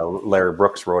 Larry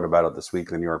Brooks wrote about it this week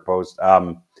in the New York Post.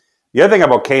 The other thing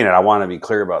about Kane, and I want to be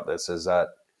clear about this, is that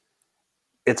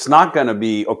it's not going to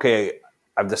be, okay,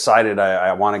 I've decided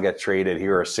I want to get traded.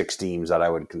 Here are 6 teams that I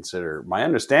would consider. My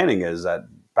understanding is that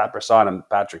Pat Brisson and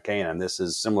Patrick Kane, and this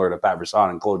is similar to Pat Brisson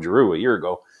and Claude Giroux a year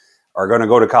ago, are going to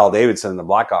go to Kyle Davidson and the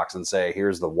Blackhawks and say,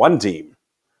 here's the one team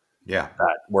that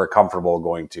we're comfortable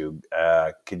going to.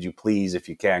 Could you please, if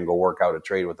you can, go work out a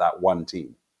trade with that one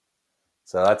team?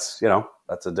 So that's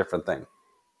a different thing.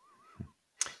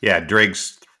 Yeah,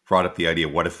 Driggs brought up the idea,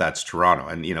 what if that's Toronto?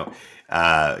 And,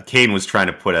 Kane was trying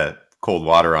to put a cold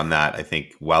water on that, I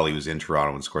think, while he was in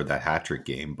Toronto and scored that hat-trick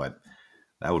game, but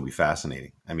that would be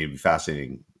fascinating. I mean, it'd be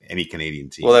fascinating any Canadian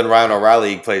team. Well, then Ryan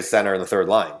O'Reilly plays center in the 3rd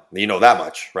line. You know that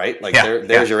much, right? Like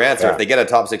there's your answer. Yeah. If they get a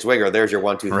top 6 winger, there's your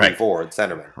 1, 2, 3, 4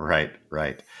 centerman.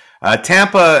 Right.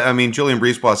 Tampa, I mean, Julian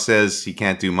Brisebois says he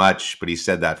can't do much, but he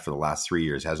said that for the last 3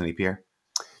 years, hasn't he, Pierre?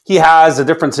 He has. The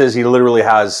difference is he literally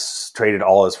has traded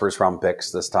all his first-round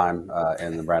picks this time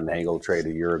in the Brandon Hagel trade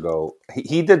a year ago.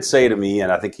 He did say to me,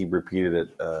 and I think he repeated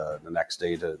it the next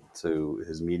day to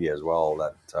his media as well,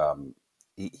 that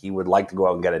he would like to go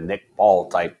out and get a Nick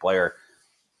Paul-type player,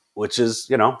 which is,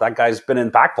 that guy's been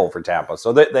impactful for Tampa.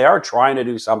 So they are trying to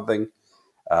do something.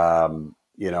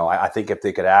 I think if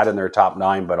they could add in their top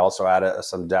 9, but also add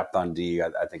some depth on D,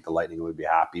 I think the Lightning would be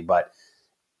happy. But,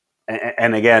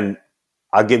 and again,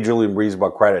 I'll give Julian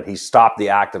Brisebois credit. He stopped the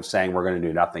act of saying we're going to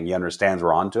do nothing. He understands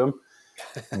we're on to him,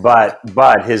 but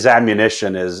his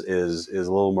ammunition is a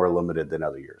little more limited than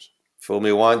other years. Fool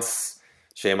me once,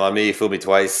 shame on me. Fool me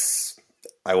twice,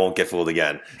 I won't get fooled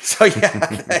again. So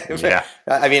yeah.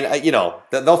 I mean,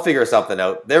 they'll figure something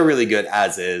out. They're really good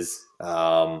as is.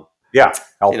 What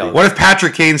if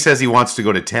Patrick Kane says he wants to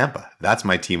go to Tampa? That's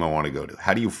my team I want to go to.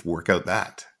 How do you work out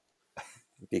that?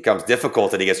 Becomes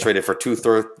difficult that he gets traded for 2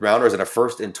 third-rounders and a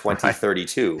first in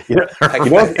 2032. You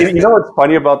know what's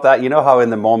funny about that? You know how in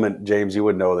the moment, James, you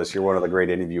would know this. You're one of the great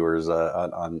interviewers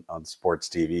on sports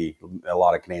TV. A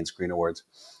lot of Canadian Screen Awards.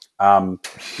 When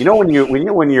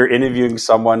you're interviewing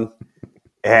someone,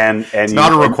 and it's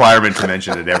not a requirement to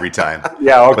mention it every time.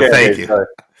 Yeah. Okay. But thank you.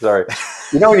 Sorry.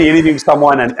 When you're interviewing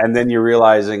someone, and then you're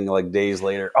realizing like days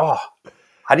later,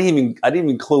 I didn't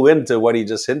even clue into what he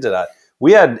just hinted at.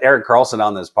 We had Erik Karlsson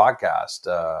on this podcast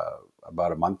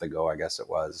about a month ago, I guess it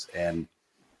was. And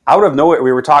out of nowhere,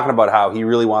 we were talking about how he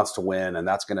really wants to win, and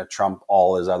that's going to trump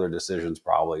all his other decisions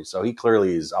probably. So he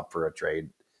clearly is up for a trade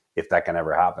if that can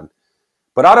ever happen.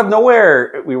 But out of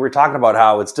nowhere, we were talking about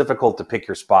how it's difficult to pick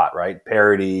your spot, right?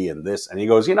 Parity and this. And he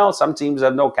goes, some teams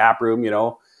have no cap room,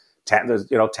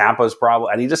 Tampa's probably,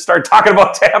 and he just started talking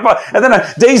about Tampa. And then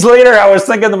days later, I was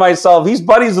thinking to myself, he's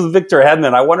buddies with Victor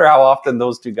Hedman. I wonder how often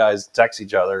those two guys text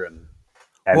each other. And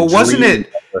wasn't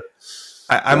it?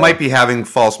 I might be having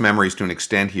false memories to an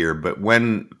extent here, but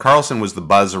when Karlsson was the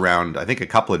buzz around, I think a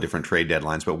couple of different trade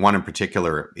deadlines, but one in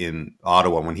particular in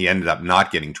Ottawa, when he ended up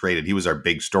not getting traded, he was our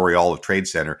big story all of Trade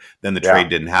Center. Then the trade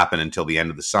didn't happen until the end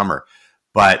of the summer.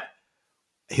 But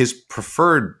his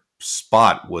preferred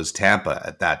spot was Tampa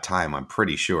at that time, I'm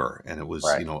pretty sure, and it was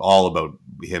all about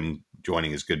him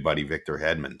joining his good buddy Victor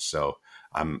Hedman. So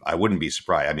I wouldn't be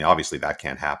surprised. I mean, obviously that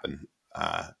can't happen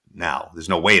now. There's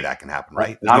no way that can happen,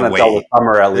 right? There's no way. The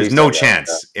summer, at least. There's no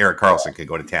chance Erik Karlsson could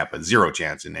go to Tampa. Zero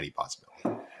chance in any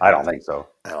possibility. I don't think so.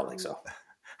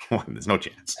 There's no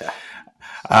chance.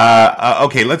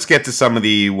 Okay, let's get to some of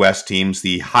the West teams.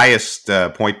 The highest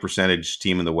point percentage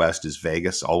team in the West is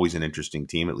Vegas. Always an interesting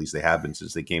team. At least they have been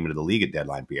since they came into the league at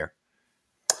deadline, Pierre.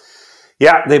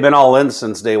 Yeah, they've been all in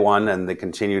since day one, and they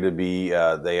continue to be.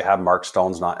 They have Mark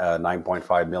Stone's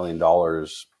 $9.5 million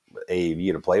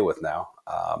AAV to play with now.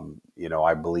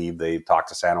 I believe they talked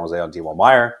to San Jose on Timo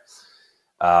Meier.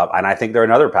 And I think they're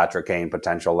another Patrick Kane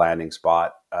potential landing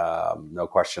spot. No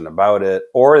question about it.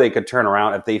 Or they could turn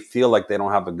around if they feel like they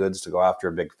don't have the goods to go after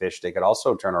a big fish. They could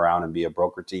also turn around and be a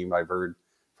broker team. I've heard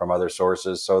from other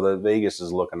sources. So the Vegas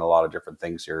is looking at a lot of different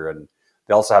things here, and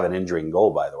they also have an injury in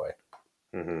goal, by the way.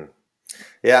 Mm-hmm.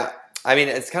 Yeah, I mean,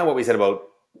 it's kind of what we said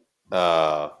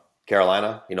about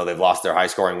Carolina. They've lost their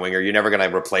high-scoring winger. You're never going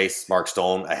to replace Mark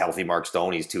Stone, a healthy Mark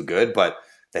Stone. He's too good, but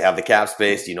they have the cap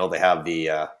space. They have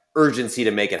the urgency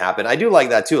to make it happen. I do like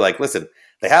that too. Like, listen,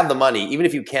 they have the money. Even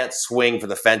if you can't swing for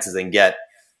the fences and get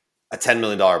a $10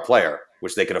 million player,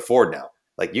 which they can afford now.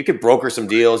 Like, you could broker some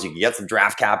deals. You can get some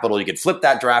draft capital. You could flip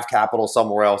that draft capital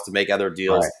somewhere else to make other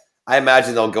deals. Right. I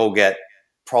imagine they'll go get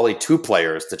probably 2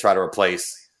 players to try to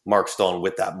replace Mark Stone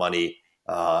with that money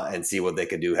and see what they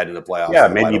can do heading to the playoffs. Yeah,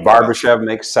 maybe Barbashev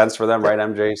makes sense for them, right,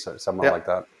 MJ? So, someone like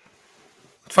that.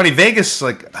 It's funny, Vegas,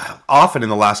 like, often in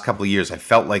the last couple of years, I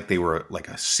felt like they were like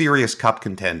a serious cup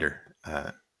contender,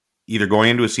 either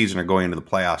going into a season or going into the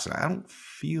playoffs, and I don't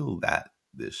feel that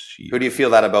this year. Who do you feel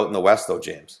that about in the West, though,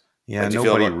 James? Yeah,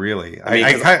 nobody really.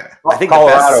 I think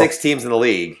Colorado. The best 6 teams in the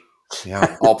league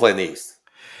all play in the East.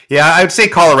 Yeah, I would say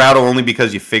Colorado only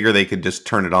because you figure they could just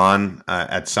turn it on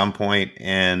at some point.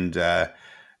 And I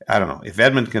don't know. If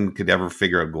Edmonton could ever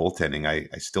figure out goaltending,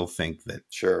 I still think that.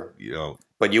 Sure.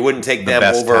 But you wouldn't take them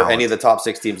over talent. Any of the top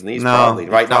 6 teams in the East, no, probably.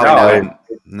 Right now,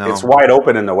 no. It's wide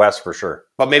open in the West for sure.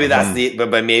 But maybe that's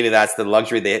the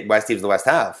luxury the West teams in the West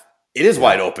have. It is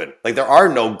wide open. Like, there are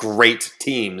no great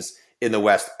teams in the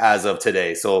West as of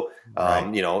today. So,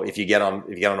 if you get on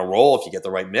a roll, if you get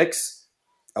the right mix,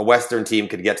 a Western team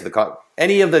could get to the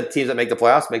any of the teams that make the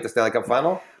playoffs, make the Stanley Cup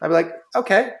final. I'd be like,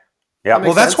 okay. Yeah.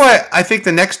 Well, that's why I think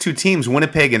the next 2 teams,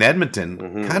 Winnipeg and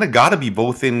Edmonton, kind of got to be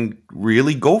both in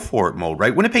really go for it mode,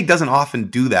 right? Winnipeg doesn't often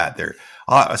do that. They're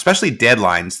especially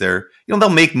deadlines. They'll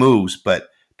make moves, but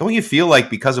don't you feel like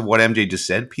because of what MJ just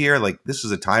said, Pierre, like this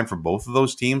is a time for both of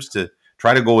those teams to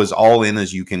try to go as all in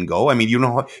as you can go? I mean, you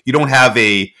don't have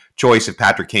a choice if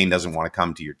Patrick Kane doesn't want to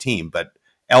come to your team, but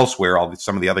elsewhere,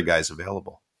 some of the other guys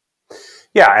available.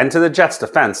 Yeah, and to the Jets'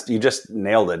 defense, you just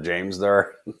nailed it, James.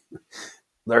 There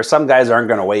are some guys that aren't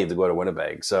going to wait to go to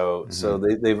Winnipeg, so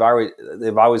they've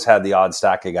always had the odd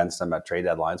stack against them at trade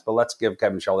deadlines. But let's give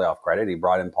Kevin Shelly-off credit. He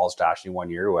brought in Paul Stastny 1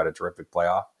 year, who had a terrific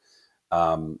playoff.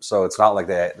 So it's not like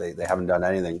they haven't done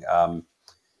anything.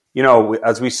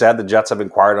 As we said, the Jets have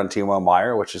inquired on Timo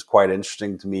Meier, which is quite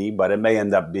interesting to me, but it may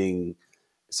end up being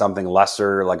something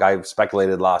lesser. Like I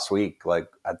speculated last week, like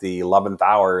at the 11th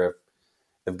hour, if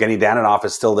Evgeny Danilov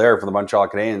is still there for the Montreal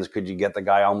Canadiens, could you get the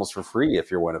guy almost for free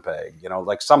if you're Winnipeg?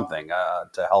 Like something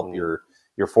to help your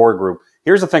forward group.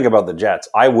 Here's the thing about the Jets.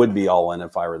 I would be all in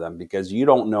if I were them, because you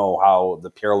don't know how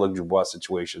the Pierre-Luc Dubois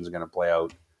situation is going to play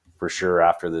out for sure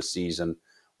after this season.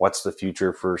 What's the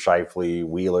future for Scheifele,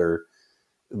 Wheeler?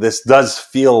 This does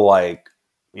feel like,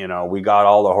 we got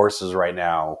all the horses right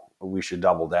now. We should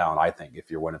double down, I think,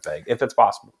 if you're Winnipeg, if it's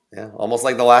possible. Yeah, almost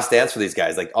like the last dance for these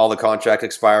guys. Like, all the contract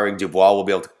expiring, Dubois will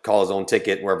be able to call his own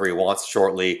ticket wherever he wants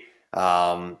shortly.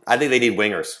 I think they need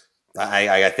wingers.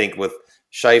 I think with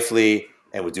Scheifele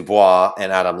and with Dubois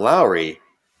and Adam Lowry,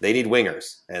 they need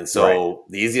wingers. And so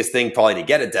the easiest thing probably to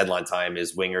get at deadline time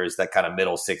is wingers, that kind of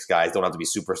middle 6 guys. Don't have to be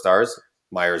superstars.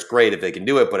 Meyer's great if they can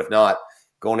do it, but if not,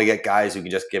 going to get guys who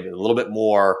can just give it a little bit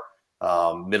more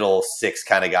middle 6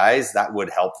 kind of guys, that would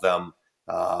help them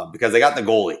because they got the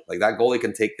goalie. Like, that goalie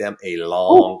can take them a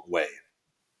long way.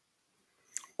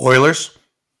 Oilers?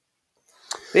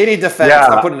 They need defense. Yeah.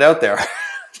 I'm putting it out there.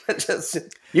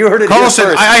 You heard it Carlson,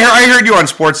 first. I heard you on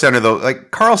SportsCenter, though.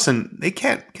 Like, Carlson,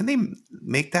 can they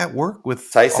make that work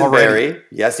with Tyson already? Barrie,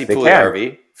 Jesse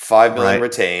Puljujärvi, $5 million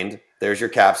retained. There's your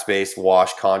cap space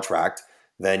wash contract.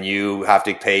 Then you have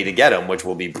to pay to get him, which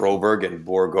will be Broberg and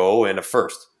Bourgault and a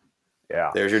first. Yeah,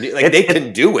 there's your deal. Like, they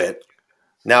can do it.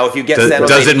 Now, if you get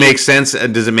does it make sense?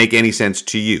 Does it make any sense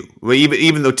to you? Well,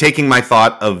 even though taking my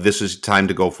thought of this is time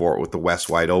to go for it with the West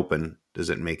wide open, does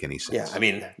it make any sense? Yeah, I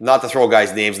mean, not to throw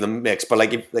guys' names in the mix, but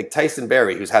like Tyson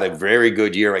Barrie, who's had a very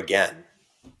good year again.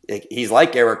 He's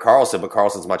like Erik Karlsson, but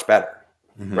Karlsson's much better.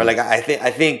 Mm-hmm. Right? Like,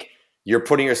 I think you're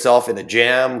putting yourself in a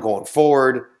jam going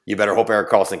forward. You better hope Erik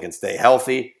Karlsson can stay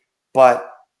healthy. But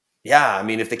yeah, I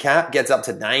mean, if the cap gets up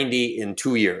to 90 in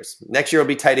 2 years, next year it'll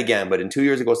be tight again, but in 2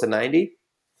 years it goes to 90.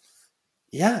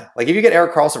 Yeah, like if you get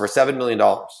Erik Karlsson for $7 million,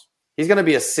 he's going to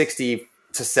be a 60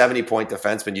 to 70 point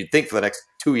defenseman, you'd think, for the next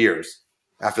 2 years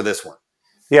after this one.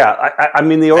 Yeah, I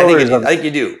mean, the Oilers. I think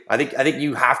you do. I think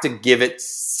you have to give it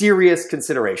serious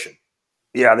consideration.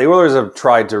 Yeah, the Oilers have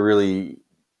tried to really,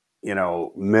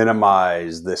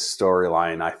 minimize this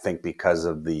storyline, I think, because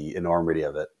of the enormity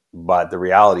of it. But the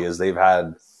reality is they've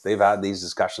had these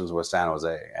discussions with San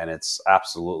Jose, and it's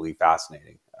absolutely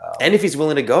fascinating. And if he's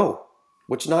willing to go,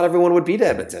 which not everyone would be to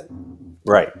Edmonton.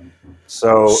 Right.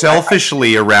 So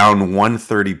selfishly, around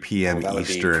 1:30 p.m.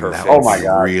 Eastern, that would my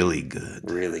God. really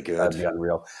good. Really good. That'd be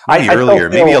unreal. Maybe earlier,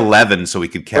 maybe 11, so we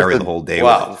could carry the whole day.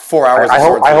 Wow, 4 hours. I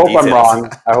hope I'm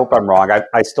wrong. I hope I'm wrong.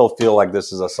 I still feel like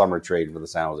this is a summer trade for the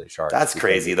San Jose Sharks. That's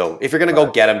crazy, though. If you're going to go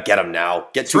get him now.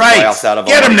 Get 2 right. playoffs out of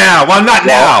him. Get him now. Well, not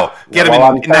now. Get him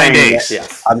in 9 days.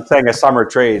 Yes. I'm saying a summer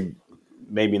trade,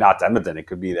 maybe not to Edmonton. It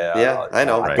could be the. I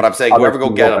know. Right. But I'm saying whoever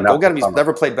go get him. Go get him. He's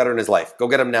never played better in his life. Go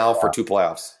get him now for 2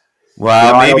 playoffs.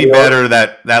 Well, maybe better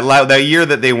that year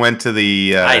that they went to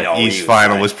the East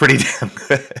Final was pretty damn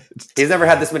good. He's never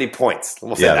had this many points.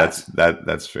 We'll say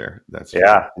that's fair. That's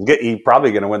fair. He's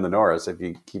probably going to win the Norris if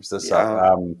he keeps this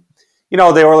up.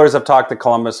 The Oilers have talked to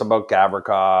Columbus about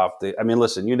Gavrikov.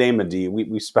 Listen, you name a D.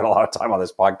 We spent a lot of time on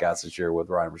this podcast this year with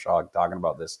Ryan Rishaug talking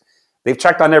about this. They've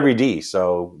checked on every D,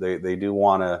 so they do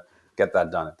want to get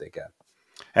that done if they can.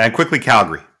 And quickly,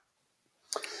 Calgary.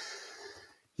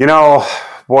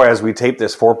 Boy, as we tape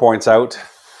this, 4 points out,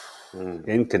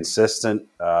 inconsistent.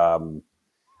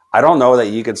 I don't know that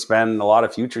you could spend a lot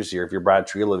of futures here if you're Brad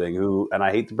Treliving, who, and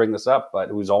I hate to bring this up, but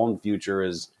whose own future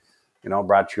is,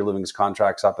 Brad Treliving's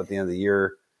contract's up at the end of the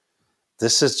year.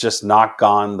 This has just not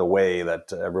gone the way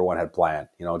that everyone had planned.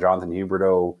 Jonathan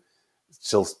Huberdeau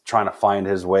still trying to find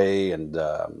his way, and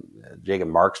Jacob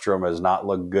Markstrom has not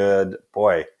looked good.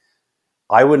 Boy,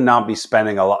 I would not be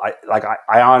spending a lot.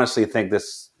 I honestly think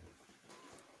this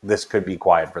could be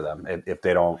quiet for them if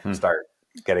they don't start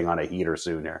getting on a heater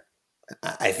soon here.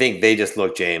 I think they just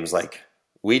look, James, like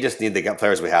we just need the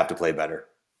players we have to play better.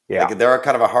 Yeah. They're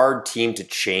kind of a hard team to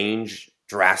change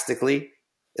drastically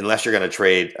unless you're going to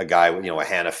trade a guy, a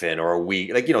Hannafin or a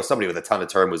Wee, somebody with a ton of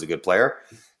term who's a good player.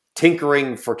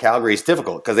 Tinkering for Calgary is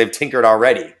difficult because they've tinkered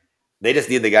already. They just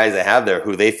need the guys they have there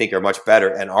who they think are much better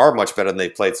and are much better than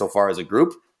they've played so far as a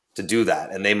group to do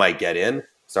that. And they might get in,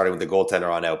 starting with the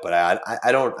goaltender on out. But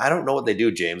I don't know what they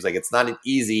do, James. It's not an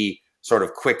easy sort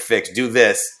of quick fix. Do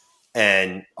this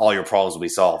and all your problems will be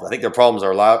solved. I think their problems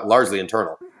are largely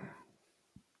internal.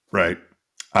 Right.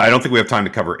 I don't think we have time to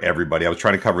cover everybody. I was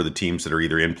trying to cover the teams that are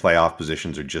either in playoff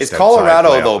positions or just It's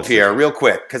Colorado, though, Pierre, real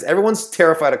quick, because everyone's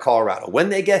terrified of Colorado. When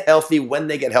they get healthy,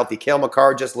 Cale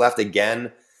Makar just left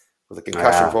again with a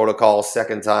concussion protocol,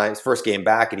 second time. His first game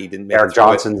back, and he didn't make Eric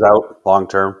Johnson's out long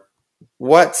term.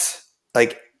 What?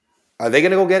 Are they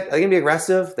going to are they going to be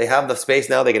aggressive? They have the space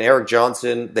now. They can Eric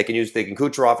Johnson. They can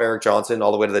Kucherov Eric Johnson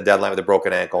all the way to the deadline with a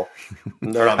broken ankle.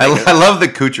 They're not I love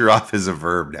that Kucherov is a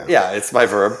verb now. Yeah, it's my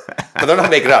verb. But they're not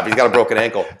making it up. He's got a broken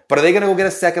ankle. But are they going to go get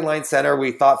a second line center?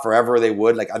 We thought forever they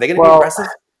would. Are they going to be aggressive?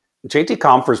 JT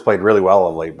Compher's played really well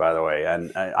of late, by the way,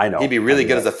 and I know he'd be really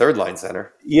good as a third line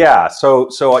center. Yeah,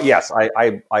 so yes,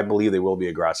 I believe they will be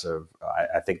aggressive.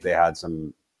 I think they had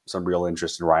some real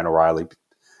interest in Ryan O'Reilly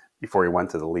before he went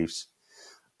to the Leafs.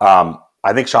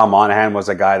 I think Sean Monahan was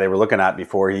a guy they were looking at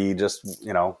before he just,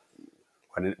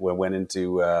 went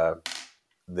into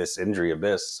this injury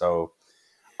abyss. So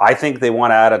I think they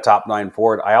want to add a top 9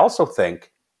 forward. I also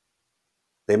think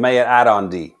they may add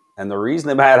on D. And the reason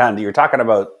they may add on D, you're talking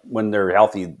about when they're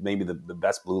healthy, maybe the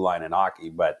best blue line in hockey,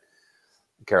 but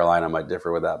Carolina might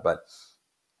differ with that. But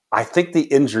I think the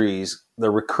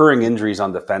recurring injuries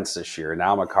on defense this year,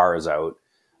 now Makar is out.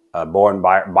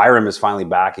 Byram is finally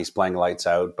back. He's playing lights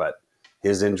out, but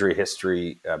his injury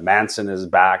history, Manson is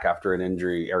back after an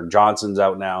injury. Eric Johnson's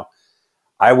out now.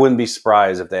 I wouldn't be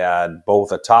surprised if they add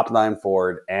both a top 9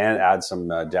 forward and add some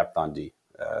depth on D.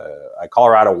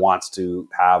 Colorado wants to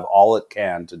have all it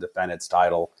can to defend its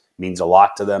title. Means a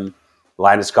lot to them.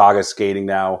 Landeskog is skating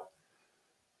now.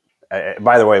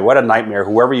 By the way, what a nightmare.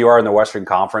 Whoever you are in the Western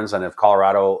Conference, and if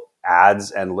Colorado adds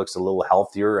and looks a little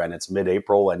healthier and it's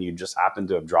mid-April and you just happen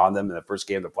to have drawn them in the first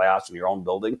game of the playoffs in your own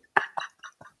building,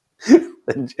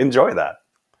 enjoy that.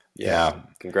 Yeah.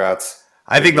 Congrats.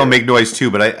 I think they'll make noise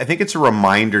too, but I think it's a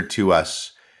reminder to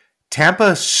us.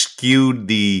 Tampa skewed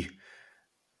the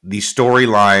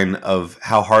storyline of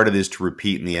how hard it is to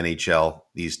repeat in the NHL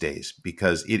these days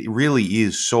because it really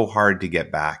is so hard to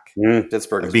get back.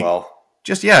 Pittsburgh as well.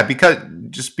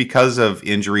 Because of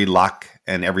injury luck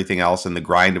and everything else and the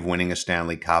grind of winning a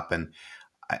Stanley Cup. And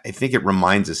I think it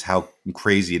reminds us how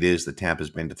crazy it is that Tampa's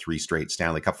been to 3 straight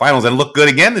Stanley Cup finals and look good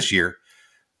again this year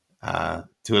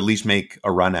to at least make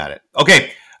a run at it.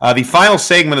 Okay, the final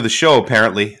segment of the show,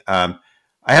 apparently.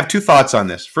 I have 2 thoughts on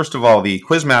this. First of all, the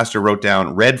quizmaster wrote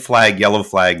down red flag, yellow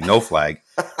flag, no flag.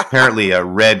 Apparently a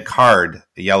red card,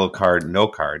 a yellow card, no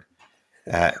card.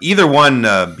 Either one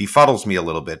befuddles me a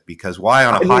little bit because why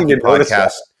on a hockey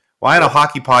podcast? Why on a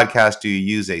hockey podcast do you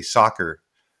use a soccer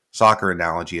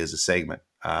analogy as a segment?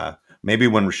 Maybe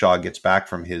when Rishaug gets back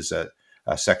from his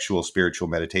sexual spiritual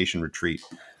meditation retreat,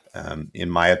 in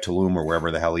Maya Tulum or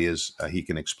wherever the hell he is, he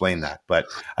can explain that. But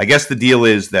I guess the deal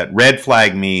is that red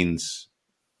flag means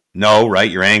no, right?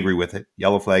 You're angry with it.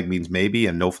 Yellow flag means maybe,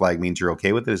 and no flag means you're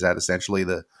okay with it. Is that essentially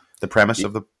the premise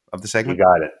of the segment? You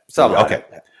got it. Okay.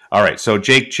 All right. So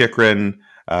Jake Chikrin,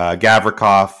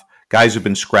 Gavrikov, guys who've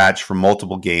been scratched from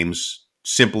multiple games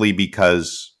simply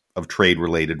because of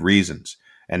trade-related reasons.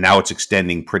 And now it's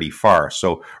extending pretty far.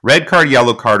 So red card,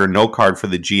 yellow card, or no card for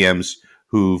the GMs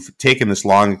who've taken this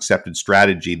long-accepted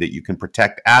strategy that you can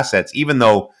protect assets, even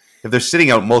though if they're sitting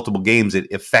out multiple games,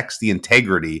 it affects the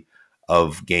integrity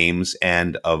of games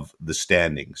and of the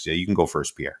standings. Yeah, you can go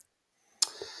first, Pierre.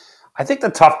 I think the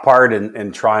tough part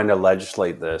in trying to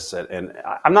legislate this, and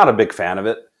I'm not a big fan of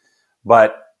it,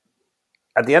 but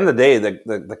at the end of the day,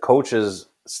 the coaches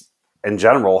in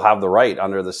general have the right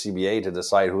under the CBA to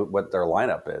decide what their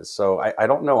lineup is. So I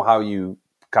don't know how you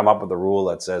come up with a rule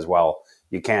that says, well,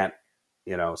 you can't,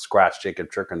 scratch Jacob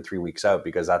Chikrin 3 weeks out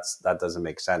because that doesn't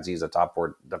make sense. He's a top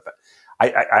four defense.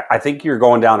 I think you're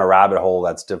going down a rabbit hole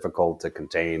that's difficult to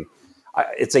contain.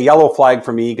 It's a yellow flag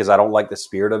for me because I don't like the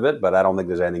spirit of it, but I don't think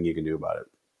there's anything you can do about it.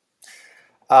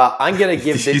 I'm going to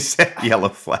give You said yellow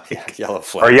flag. Yellow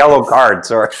flag. Or yellow card,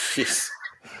 sorry. Jeez.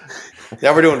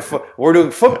 Now we're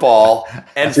doing football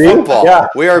and football. Yeah.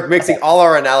 We are mixing all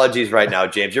our analogies right now,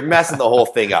 James. You're messing the whole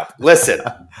thing up. Listen,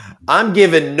 I'm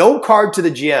giving no card to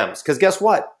the GMs because guess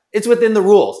what? It's within the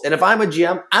rules. And if I'm a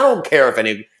GM, I don't care if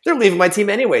they're leaving my team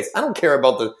anyways. I don't care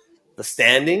about the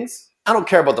standings. I don't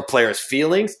care about the players'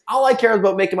 feelings. All I care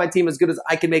about making my team as good as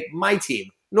I can make my team.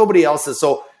 Nobody else's.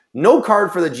 So no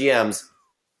card for the GMs.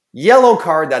 Yellow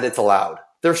card that it's allowed.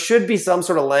 There should be some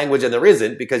sort of language, and there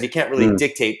isn't because you can't really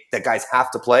dictate that guys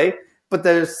have to play. But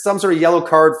there's some sort of yellow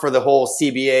card for the whole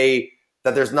CBA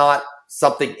that there's not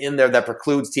something in there that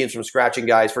precludes teams from scratching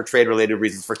guys for trade-related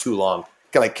reasons for too long.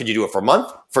 Like, could you do it for a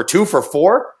month, for 2, for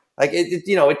 4? Like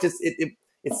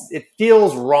it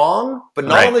feels wrong, but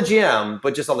not on the GM,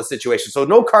 but just on the situation. So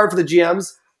no card for the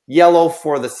GMs, yellow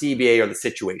for the CBA or the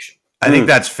situation. I think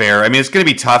that's fair. I mean, it's going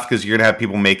to be tough because you're going to have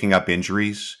people making up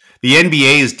injuries. The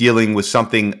NBA is dealing with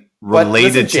something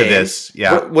related to this.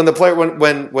 Yeah. When the player,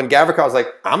 when Gavrikov was like,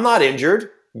 I'm not injured,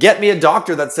 get me a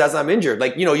doctor that says I'm injured.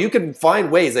 Like, you can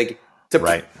find ways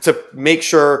to make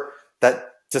sure that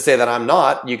to say that I'm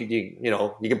not, you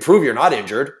can prove you're not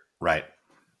injured. Right.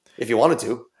 If you wanted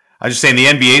to. I was just saying the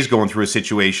NBA is going through a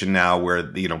situation now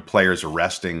where players are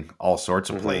resting all sorts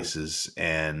of places,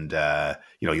 and they'll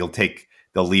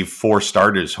leave 4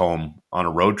 starters home on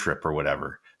a road trip or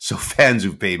whatever. So fans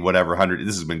who've paid whatever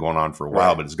this has been going on for a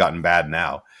while, but it's gotten bad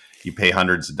now. You pay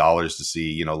hundreds of dollars to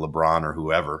see LeBron or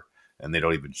whoever, and they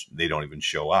don't even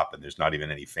show up, and there's not even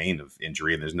any feign of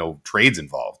injury, and there's no trades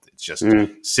involved. It's just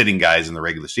sitting guys in the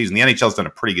regular season. The NHL's done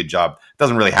a pretty good job. It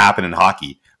doesn't really happen in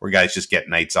hockey where guys just get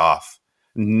nights off.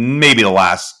 Maybe the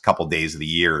last couple days of the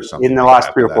year or something. In the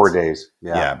last 3 or 4 days.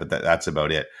 Yeah, but that's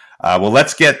about it. Well,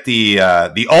 let's get the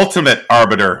ultimate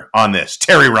arbiter on this,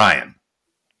 Terry Ryan.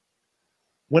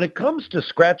 When it comes to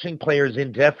scratching players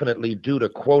indefinitely due to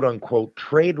quote-unquote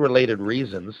trade-related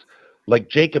reasons, like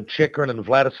Jacob Chikrin and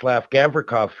Vladislav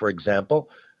Gavrikov, for example,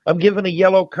 I'm given a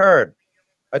yellow card.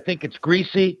 I think it's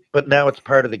greasy, but now it's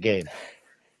part of the game.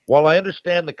 While I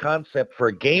understand the concept for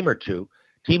a game or two,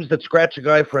 teams that scratch a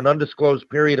guy for an undisclosed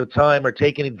period of time are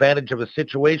taking advantage of a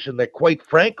situation that, quite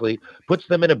frankly, puts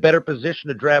them in a better position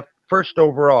to draft first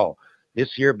overall,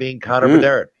 this year being Connor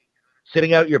Bedard.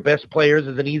 Sitting out your best players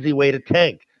is an easy way to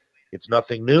tank. It's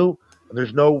nothing new, and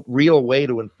there's no real way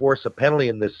to enforce a penalty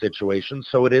in this situation,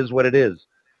 so it is what it is.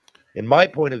 In my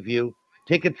point of view,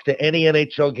 tickets to any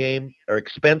NHL game are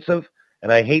expensive,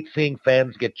 and I hate seeing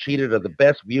fans get cheated of the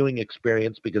best viewing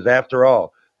experience because, after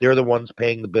all, they're the ones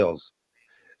paying the bills.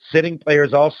 Sitting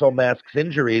players also masks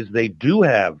injuries they do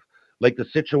have, like the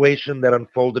situation that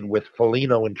unfolded with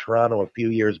Foligno in Toronto a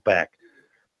few years back.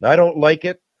 I don't like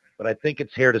it, but I think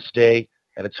it's here to stay,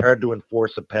 and it's hard to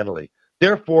enforce a penalty.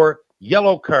 Therefore,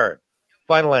 yellow card.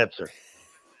 Final answer.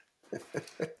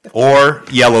 Or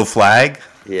yellow flag.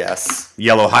 Yes.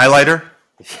 Yellow highlighter.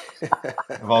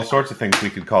 Of all sorts of things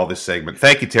we could call this segment.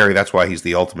 Thank you, Terry. That's why he's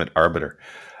the ultimate arbiter.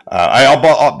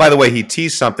 By the way, he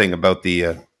teased something about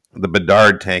the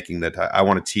Bedard tanking that I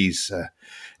want to tease.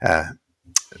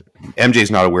 MJ's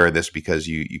not aware of this because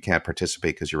you can't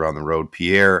participate because you're on the road.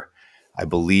 Pierre, I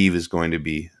believe, is going to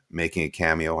be making a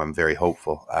cameo. I'm very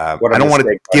hopeful. I don't want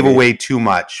to give away too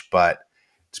much, but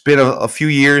it's been a few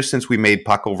years since we made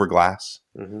Puck Over Glass.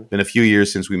 Been a few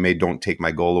years since we made Don't Take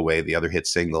My Goal Away, the other hit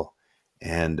single.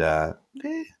 And there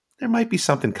might be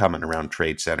something coming around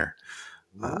Trade Center.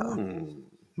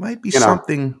 Might be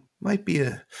something. Might be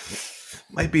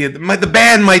the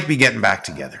band might be getting back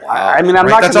together. I mean,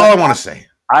 that's all I want to say.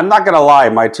 I'm not going to lie.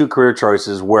 My two career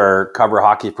choices were cover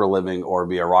hockey for a living or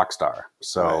be a rock star.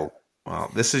 So, well,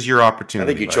 this is your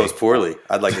opportunity. I think you chose poorly.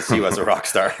 I'd like to see you as a rock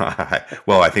star.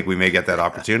 Well, I think we may get that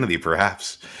opportunity,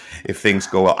 perhaps, if things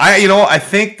go well. I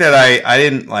think that I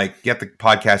didn't get the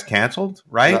podcast canceled,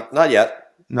 right? Not yet.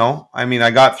 No, I mean,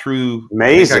 I got through.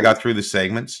 Amazing. I got through the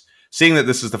segments. Seeing that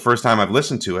this is the first time I've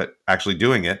listened to it, actually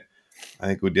doing it, I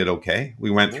think we did okay. We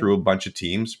went through a bunch of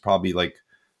teams, probably like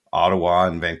Ottawa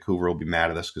and Vancouver will be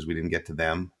mad at us because we didn't get to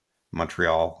them.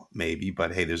 Montreal, maybe.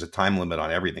 But hey, there's a time limit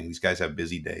on everything. These guys have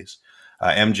busy days.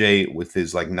 MJ with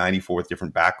his 94th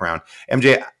different background.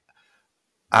 MJ,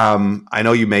 I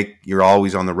know you're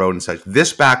always on the road and such.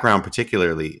 This background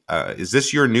particularly, is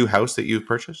this your new house that you've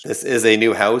purchased? This is a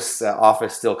new house.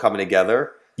 Office still coming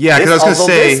together. Yeah, because I was going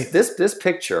to say this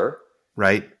picture,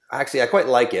 right? Actually, I quite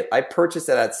like it. I purchased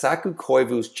it at Saku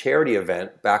Koivu's charity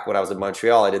event back when I was in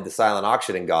Montreal. I did the silent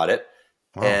auction and got it.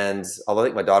 Wow. And although I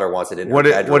think my daughter wants it in her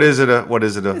bedroom. What is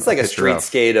it? It's like a street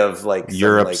skate of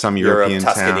Europe, some European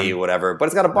Tuscany, town. whatever. But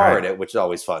it's got a bar in it, which is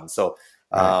always fun. So,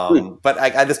 but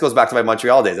this goes back to my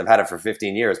Montreal days. I've had it for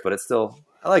 15 years, but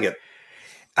I like it.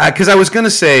 Because I was going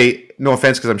to say, no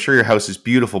offense, because I'm sure your house is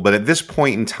beautiful, but at this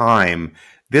point in time,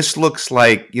 this looks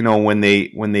like when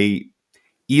they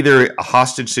either a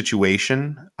hostage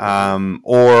situation,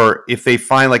 or if they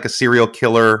find like a serial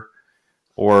killer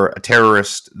or a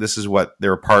terrorist, this is what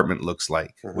their apartment looks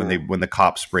like when the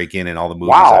cops break in all the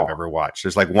movies I've ever watched.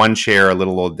 There's like one chair, a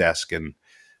little old desk, and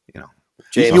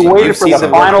James, you've seen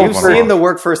the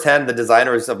work firsthand the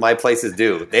designers of my places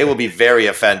do. They will be very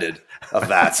offended of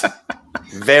that.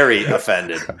 Very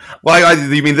offended. Well,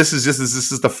 you mean this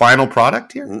is the final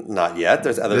product here? Not yet.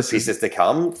 There's other pieces to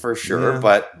come for sure,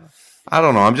 but I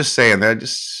don't know. I'm just saying that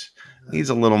just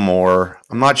needs a little more.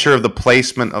 I'm not sure of the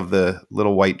placement of the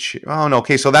little white chair. Oh no.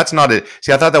 Okay, so that's not it.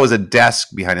 See, I thought that was a desk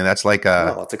behind it. That's like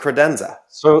a. No, it's a credenza.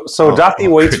 So Duthie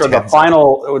waits for the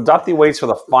final. Duthie waits for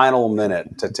the final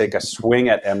minute to take a swing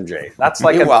at MJ. That's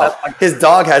like his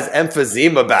dog has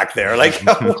emphysema back there. Like,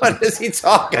 what is he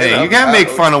talking about? Hey, you can't make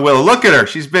fun of Willow. Look at her.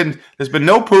 There's been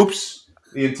no poops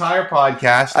the entire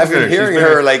podcast. I've been hearing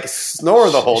her like snore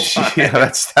the whole time.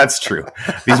 Yeah, that's true.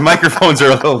 These microphones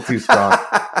are a little too strong.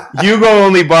 Hugo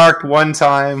only barked one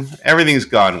time. Everything's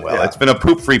gone well. Yeah. It's been a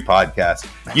poop-free podcast.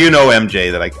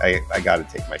 MJ, that I got to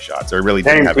take my shots. I really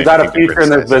didn't have anything to criticize. We got a feature in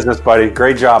this business, buddy.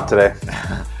 Great job today.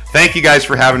 Thank you guys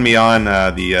for having me on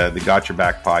the Got Your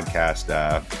Back podcast.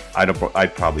 I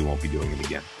probably won't be doing it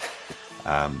again.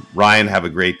 Ryan, have a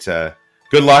great.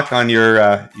 Good luck on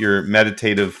your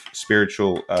meditative,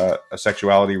 spiritual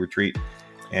sexuality retreat,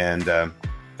 and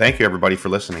thank you everybody for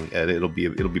listening. It'll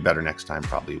be better next time,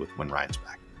 probably when Ryan's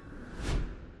back.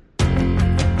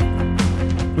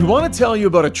 We want to tell you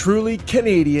about a truly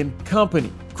Canadian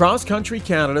company. Cross Country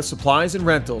Canada Supplies and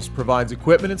Rentals provides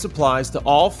equipment and supplies to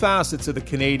all facets of the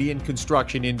Canadian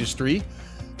construction industry.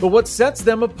 But what sets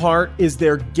them apart is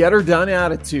their get-her-done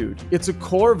attitude. It's a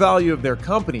core value of their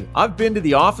company. I've been to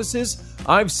the offices.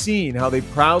 I've seen how they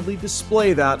proudly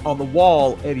display that on the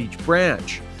wall at each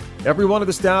branch. Every one of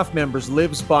the staff members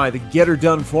lives by the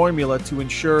get-her-done formula to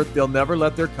ensure they'll never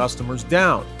let their customers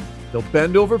down. They'll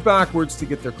bend over backwards to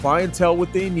get their clientele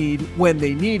what they need when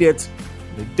they need it.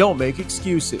 They don't make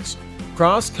excuses.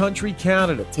 Cross Country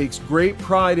Canada takes great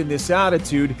pride in this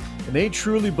attitude, and they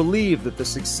truly believe that the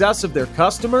success of their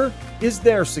customer is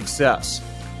their success.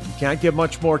 You can't get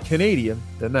much more Canadian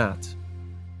than that.